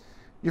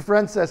 Your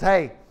friend says,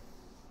 hey,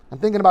 I'm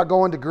thinking about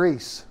going to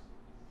Greece.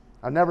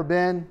 I've never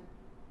been.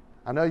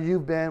 I know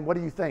you've been. What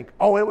do you think?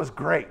 Oh, it was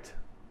great.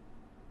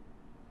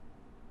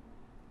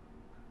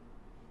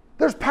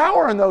 There's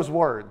power in those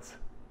words.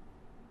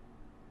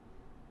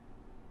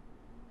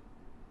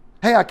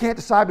 Hey, I can't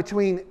decide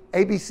between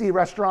ABC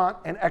restaurant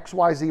and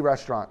XYZ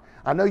restaurant.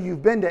 I know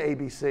you've been to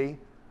ABC.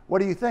 What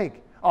do you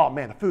think? Oh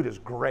man, the food is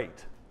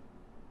great.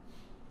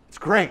 It's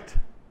great.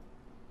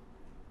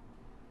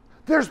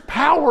 There's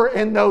power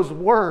in those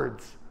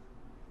words.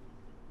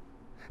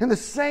 And the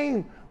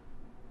same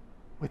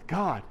with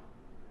God.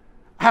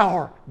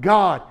 Our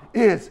God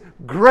is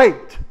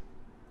great.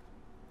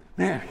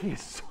 Man, He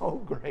is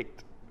so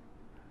great.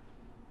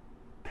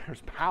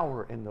 There's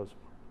power in those words.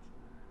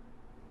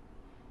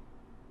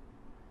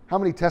 How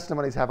many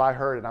testimonies have I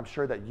heard, and I'm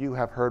sure that you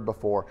have heard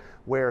before,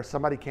 where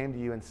somebody came to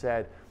you and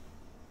said,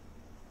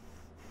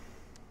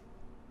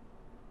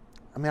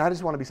 I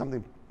just want to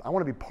be I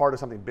want to be part of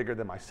something bigger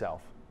than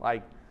myself.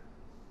 Like,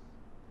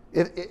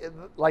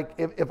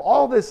 if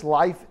all this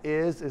life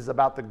is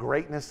about the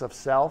greatness of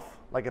self,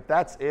 like if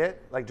that's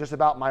it, like just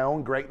about my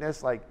own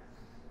greatness, like,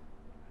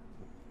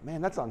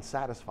 man, that's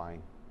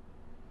unsatisfying.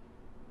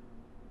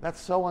 That's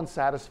so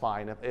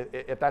unsatisfying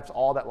if that's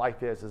all that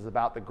life is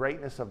about the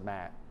greatness of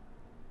Matt.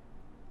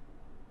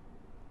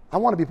 I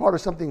want to be part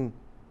of something.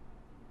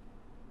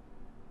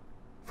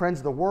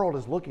 Friends, the world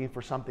is looking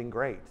for something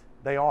great.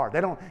 They are. They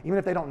don't, even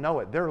if they don't know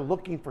it, they're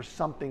looking for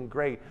something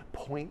great.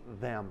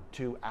 Point them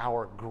to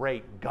our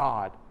great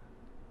God.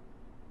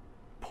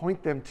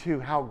 Point them to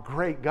how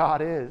great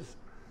God is.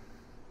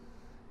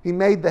 He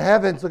made the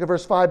heavens. Look at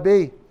verse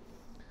 5b.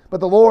 But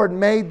the Lord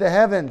made the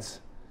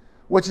heavens,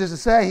 which is to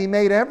say, He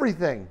made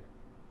everything.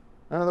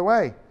 Another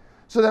way.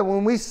 So that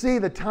when we see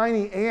the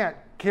tiny ant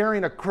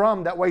carrying a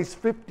crumb that weighs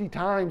 50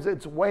 times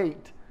its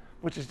weight,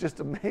 which is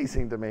just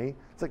amazing to me.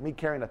 It's like me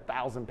carrying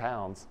 1,000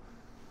 pounds.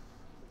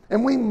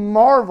 And we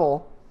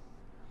marvel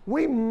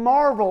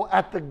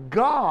at the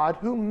God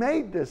who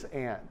made this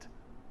ant.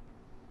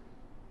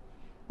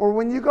 Or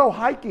when you go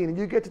hiking and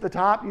you get to the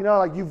top,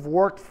 like you've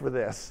worked for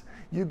this.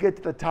 You get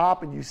to the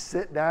top and you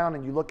sit down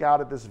and you look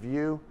out at this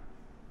view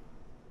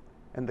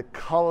and the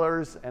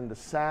colors and the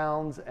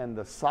sounds and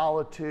the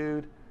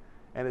solitude,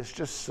 and it's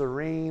just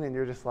serene, and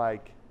you're just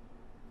like,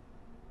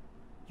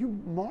 you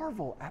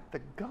marvel at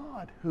the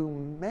God who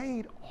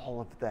made all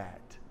of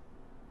that.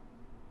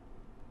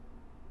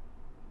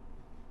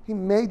 He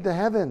made the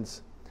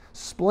heavens.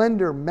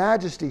 Splendor,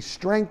 majesty,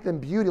 strength, and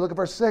beauty. Look at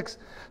verse 6.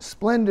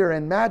 Splendor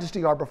and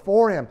majesty are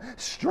before Him.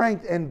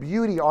 Strength and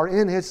beauty are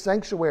in His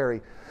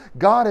sanctuary.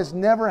 God has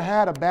never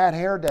had a bad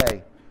hair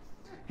day.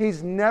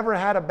 He's never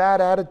had a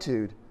bad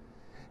attitude.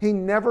 He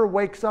never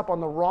wakes up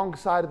on the wrong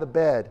side of the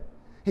bed.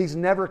 He's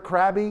never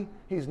crabby.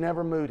 He's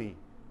never moody.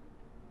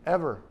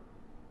 Ever.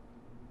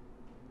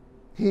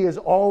 He is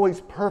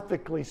always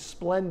perfectly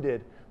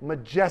splendid,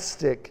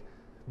 majestic,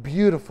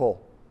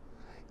 beautiful.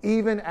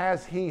 Even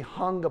as He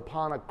hung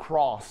upon a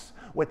cross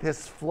with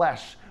His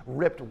flesh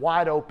ripped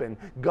wide open,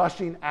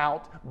 gushing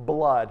out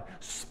blood,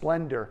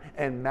 splendor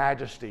and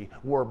majesty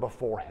were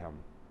before Him.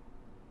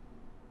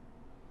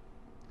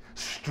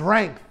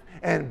 Strength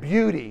and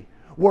beauty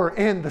were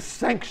in the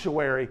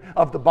sanctuary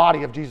of the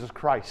body of Jesus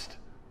Christ.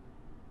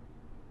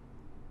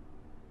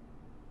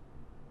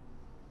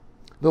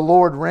 The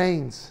Lord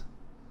reigns.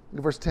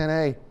 Look at verse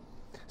 10a.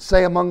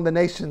 Say among the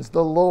nations,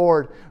 the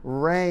Lord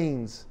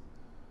reigns.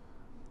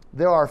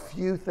 There are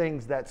few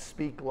things that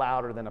speak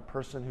louder than a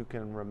person who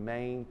can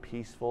remain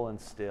peaceful and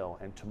still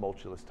in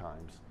tumultuous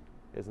times.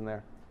 Isn't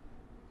there?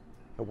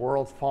 The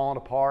world's falling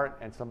apart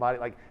and somebody,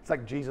 it's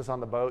like Jesus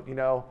on the boat,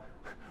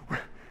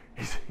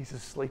 he's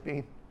just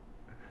sleeping.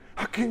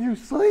 How can you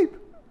sleep?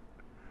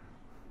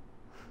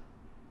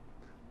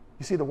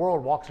 You see, the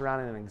world walks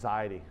around in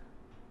anxiety.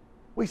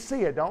 We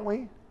see it, don't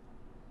we?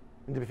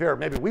 And to be fair,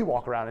 maybe we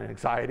walk around in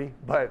anxiety,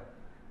 but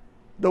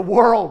the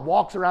world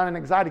walks around in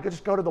anxiety.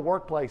 Just go to the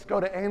workplace. Go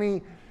to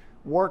any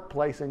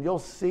workplace and you'll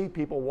see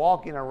people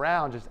walking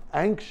around just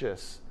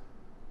anxious.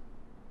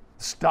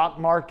 Stock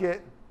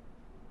market,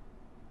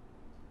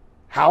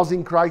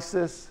 housing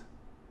crisis.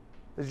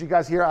 Did you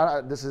guys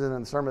hear? This isn't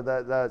in the sermon.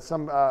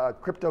 Some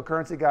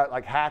cryptocurrency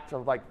got hacked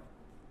of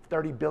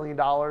 $30 billion.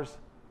 Did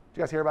you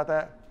guys hear about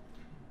that?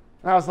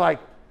 And I was like,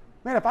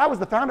 man, if I was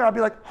the founder, I'd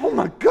be like, oh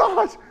my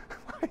gosh,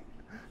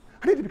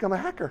 I need to become a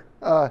hacker.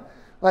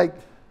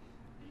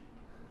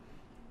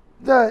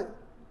 The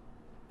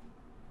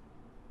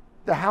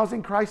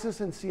housing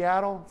crisis in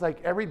Seattle, it's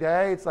every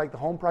day, it's the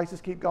home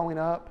prices keep going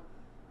up.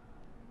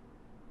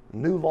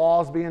 new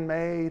laws being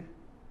made,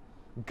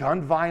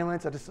 gun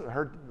violence. I just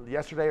heard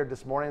yesterday or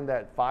this morning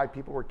that 5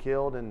 people were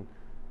killed in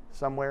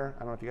somewhere. I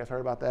don't know if you guys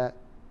heard about that.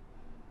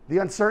 The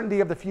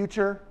uncertainty of the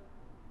future.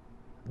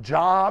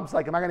 Jobs,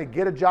 like am I going to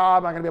get a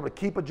job? Am I going to be able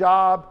to keep a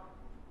job?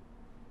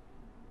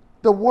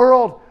 The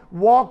world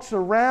walks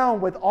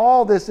around with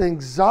all this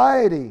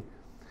anxiety.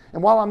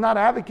 And while I'm not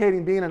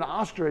advocating being an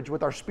ostrich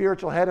with our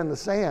spiritual head in the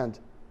sand,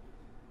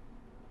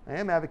 I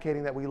am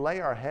advocating that we lay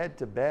our head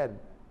to bed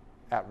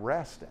at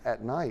rest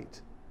at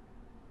night.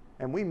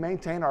 And we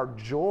maintain our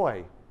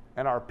joy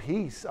and our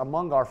peace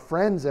among our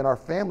friends and our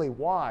family.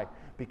 Why?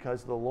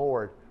 Because the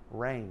Lord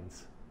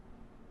reigns.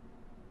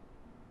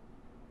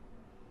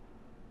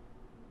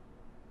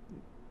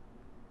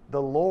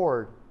 The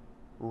Lord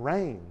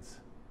reigns.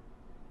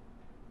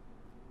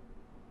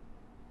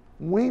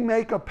 We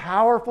make a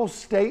powerful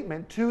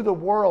statement to the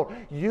world.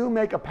 You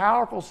make a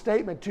powerful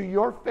statement to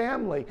your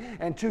family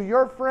and to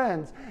your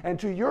friends and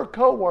to your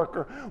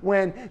coworker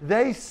when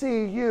they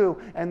see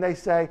you and they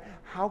say,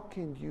 how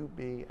can you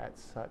be at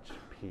such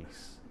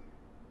peace?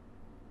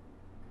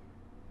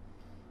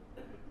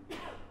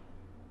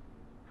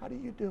 How do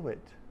you do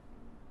it?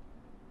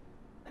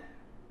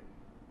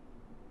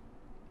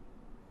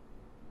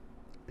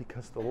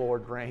 Because the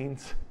Lord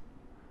reigns.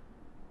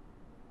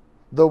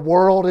 The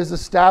world is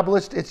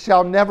established, it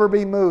shall never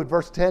be moved.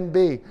 Verse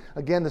 10b.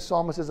 Again, the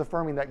psalmist is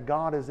affirming that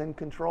God is in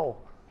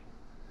control.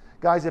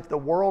 Guys, if the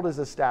world is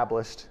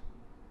established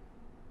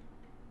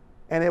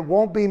and it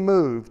won't be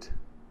moved,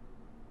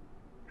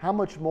 how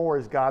much more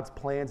is God's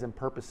plans and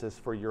purposes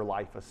for your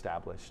life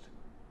established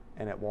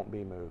and it won't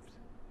be moved?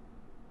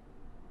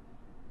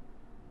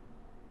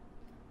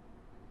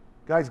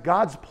 Guys,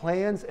 God's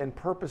plans and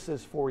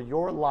purposes for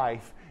your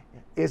life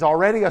is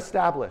already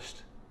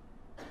established.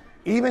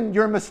 Even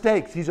your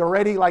mistakes, He's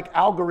already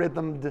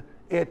algorithmed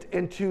it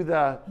into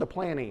the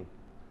planning.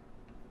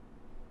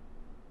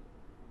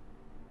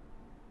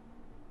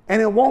 And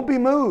it won't be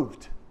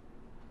moved.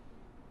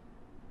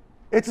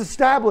 It's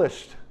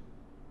established.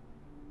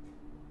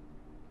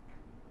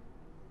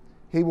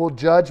 He will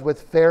judge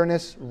with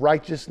fairness,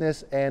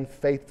 righteousness, and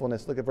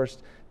faithfulness. Look at verse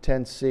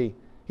 10c.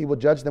 He will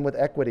judge them with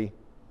equity.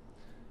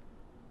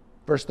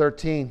 Verse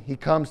 13, He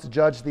comes to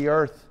judge the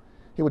earth.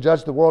 He will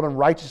judge the world in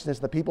righteousness,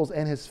 the peoples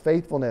in His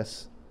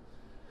faithfulness.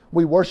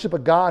 We worship a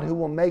God who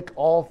will make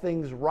all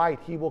things right.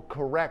 He will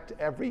correct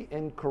every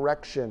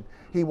incorrection.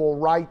 He will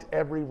right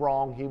every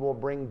wrong. He will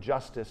bring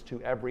justice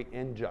to every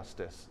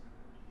injustice.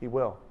 He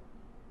will.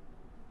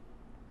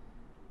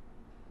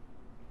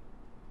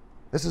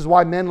 This is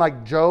why men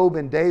like Job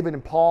and David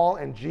and Paul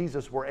and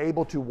Jesus were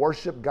able to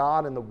worship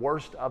God in the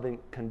worst of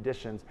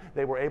conditions.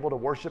 They were able to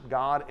worship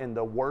God in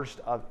the worst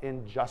of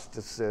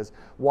injustices.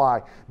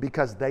 Why?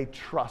 Because they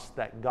trust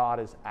that God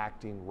is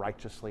acting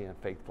righteously and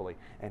faithfully,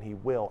 and He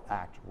will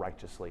act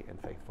righteously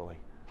and faithfully.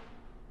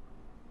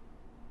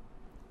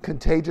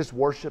 Contagious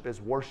worship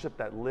is worship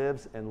that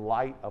lives in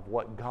light of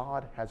what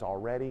God has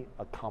already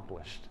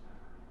accomplished.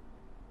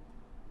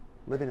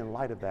 Living in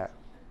light of that.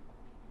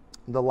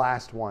 The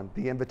last one,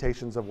 the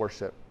invitations of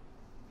worship.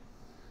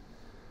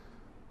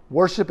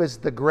 Worship is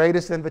the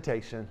greatest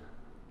invitation.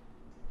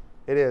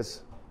 It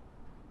is.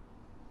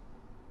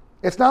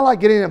 It's not like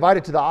getting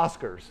invited to the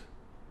Oscars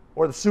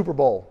or the Super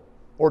Bowl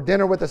or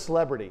dinner with a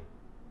celebrity.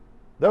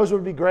 Those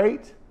would be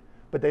great,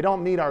 but they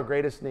don't meet our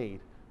greatest need.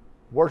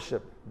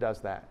 Worship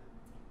does that.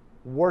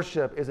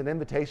 Worship is an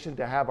invitation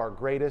to have our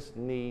greatest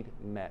need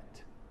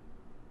met,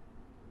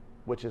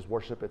 which is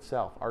worship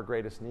itself. Our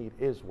greatest need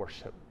is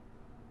worship.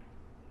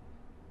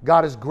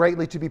 God is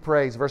greatly to be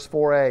praised. Verse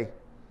 4a.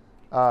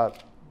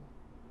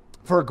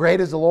 For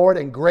great is the Lord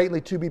and greatly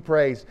to be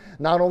praised.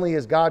 Not only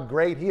is God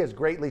great, He is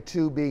greatly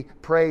to be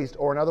praised.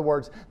 Or in other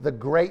words, the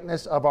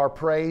greatness of our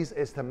praise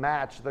is to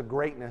match the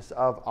greatness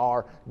of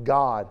our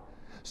God.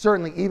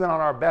 Certainly, even on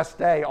our best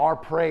day, our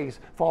praise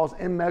falls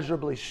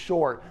immeasurably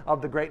short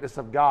of the greatness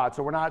of God.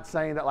 So we're not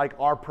saying that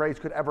our praise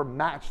could ever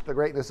match the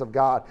greatness of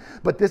God.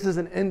 But this is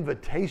an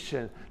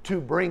invitation to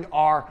bring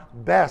our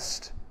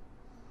best.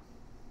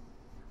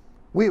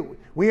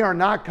 We are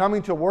not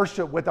coming to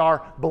worship with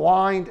our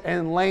blind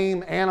and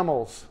lame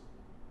animals.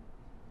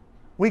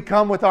 We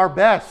come with our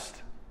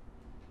best.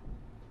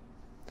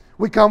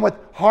 We come with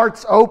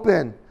hearts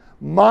open,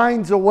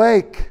 minds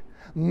awake,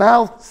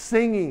 mouth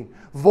singing,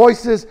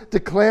 voices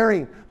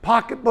declaring,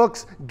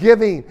 pocketbooks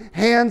giving,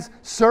 hands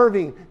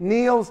serving,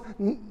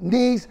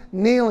 knees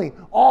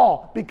kneeling.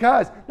 All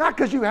because, not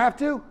because you have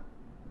to,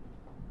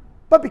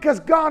 but because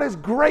God is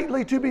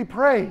greatly to be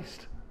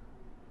praised.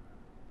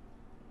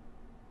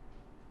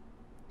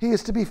 He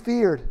is to be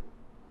feared.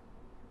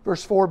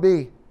 Verse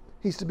 4b,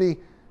 He's to be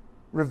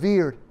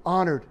revered,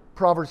 honored.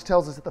 Proverbs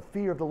tells us that the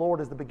fear of the Lord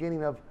is the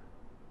beginning of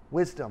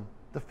wisdom.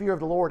 The fear of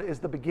the Lord is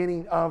the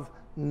beginning of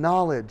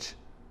knowledge.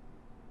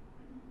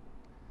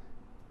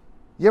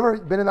 You ever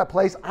been in that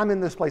place? I'm in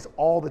this place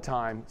all the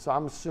time, so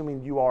I'm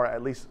assuming you are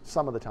at least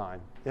some of the time,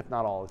 if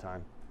not all the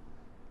time.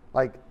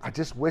 I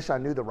just wish I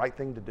knew the right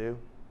thing to do.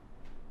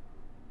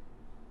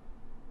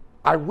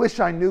 I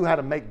wish I knew how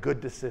to make good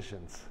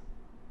decisions.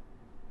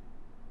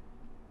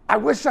 I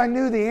wish I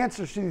knew the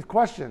answers to these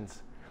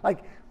questions.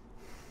 Like,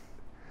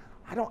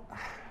 I don't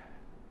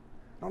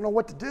know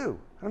what to do.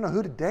 I don't know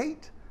who to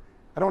date.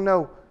 I don't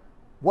know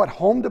what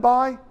home to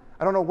buy.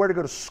 I don't know where to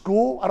go to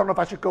school. I don't know if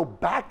I should go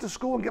back to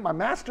school and get my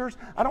master's.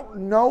 I don't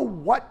know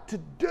what to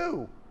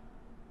do.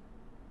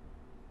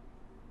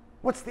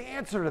 What's the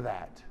answer to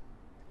that?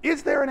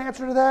 Is there an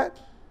answer to that?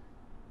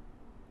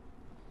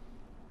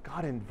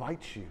 God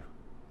invites you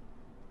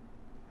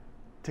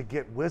to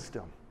get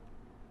wisdom,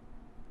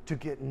 to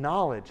get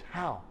knowledge.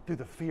 How? Through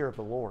the fear of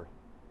the Lord.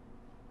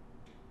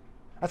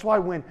 That's why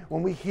when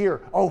we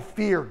hear, oh,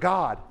 fear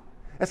God,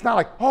 it's not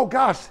like, oh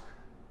gosh.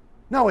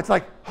 No, it's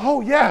like, oh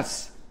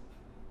yes.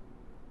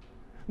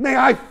 May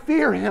I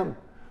fear Him,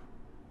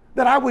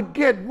 that I would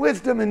get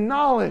wisdom and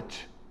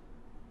knowledge.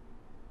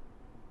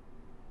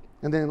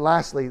 And then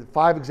lastly,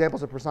 5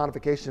 examples of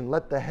personification.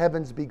 Let the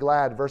heavens be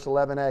glad, verse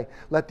 11a.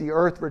 Let the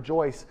earth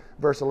rejoice,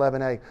 verse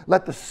 11a.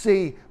 Let the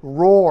sea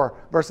roar,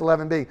 verse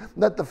 11b.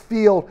 Let the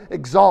field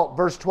exult,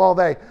 verse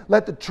 12a.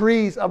 Let the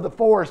trees of the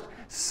forest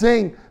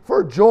sing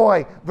for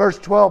joy, verse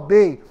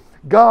 12b.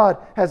 God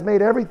has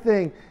made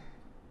everything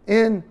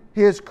in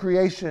His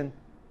creation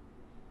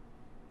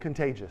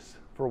contagious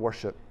for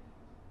worship.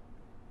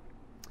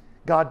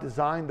 God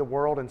designed the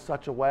world in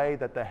such a way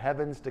that the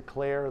heavens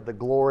declare the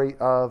glory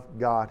of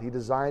God. He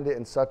designed it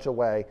in such a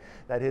way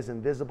that His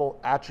invisible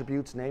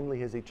attributes, namely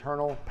His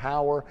eternal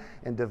power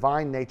and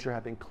divine nature,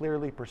 have been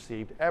clearly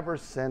perceived ever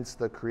since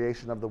the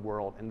creation of the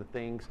world and the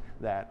things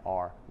that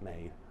are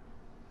made.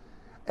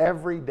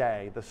 Every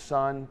day the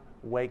sun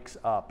wakes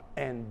up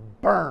and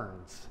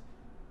burns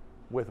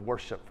with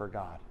worship for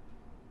God.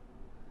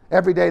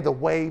 Every day the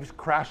waves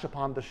crash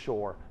upon the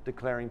shore,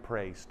 declaring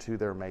praise to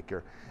their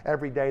Maker.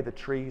 Every day the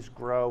trees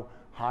grow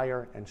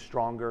higher and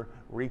stronger,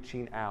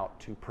 reaching out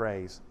to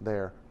praise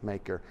their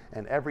Maker.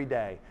 And every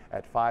day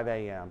at 5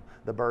 a.m.,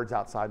 the birds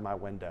outside my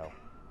window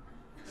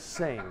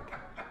sing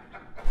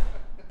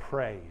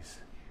praise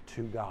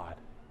to God.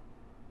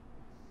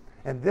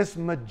 And this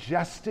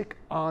majestic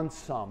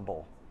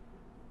ensemble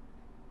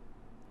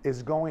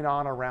is going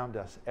on around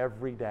us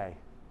every day.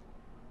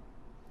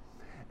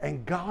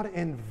 And God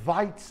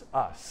invites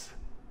us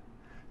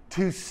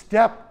to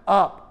step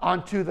up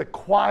onto the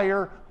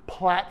choir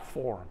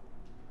platform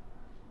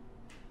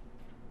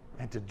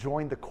and to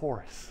join the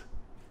chorus.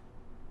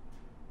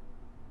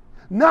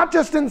 Not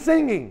just in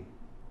singing,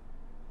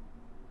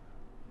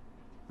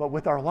 but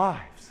with our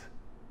lives.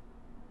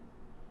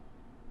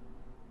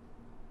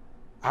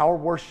 Our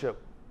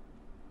worship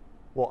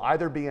will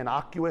either be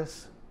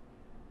innocuous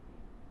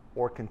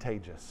or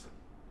contagious.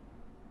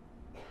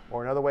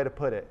 Or another way to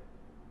put it,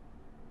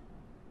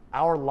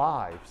 our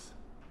lives,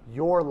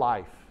 your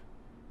life,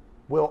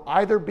 will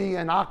either be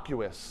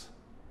innocuous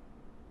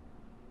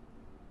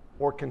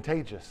or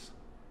contagious.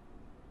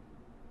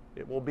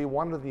 It will be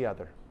one or the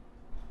other.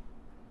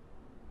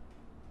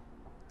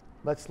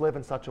 Let's live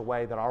in such a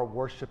way that our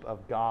worship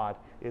of God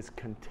is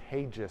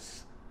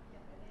contagious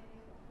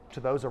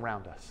to those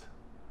around us.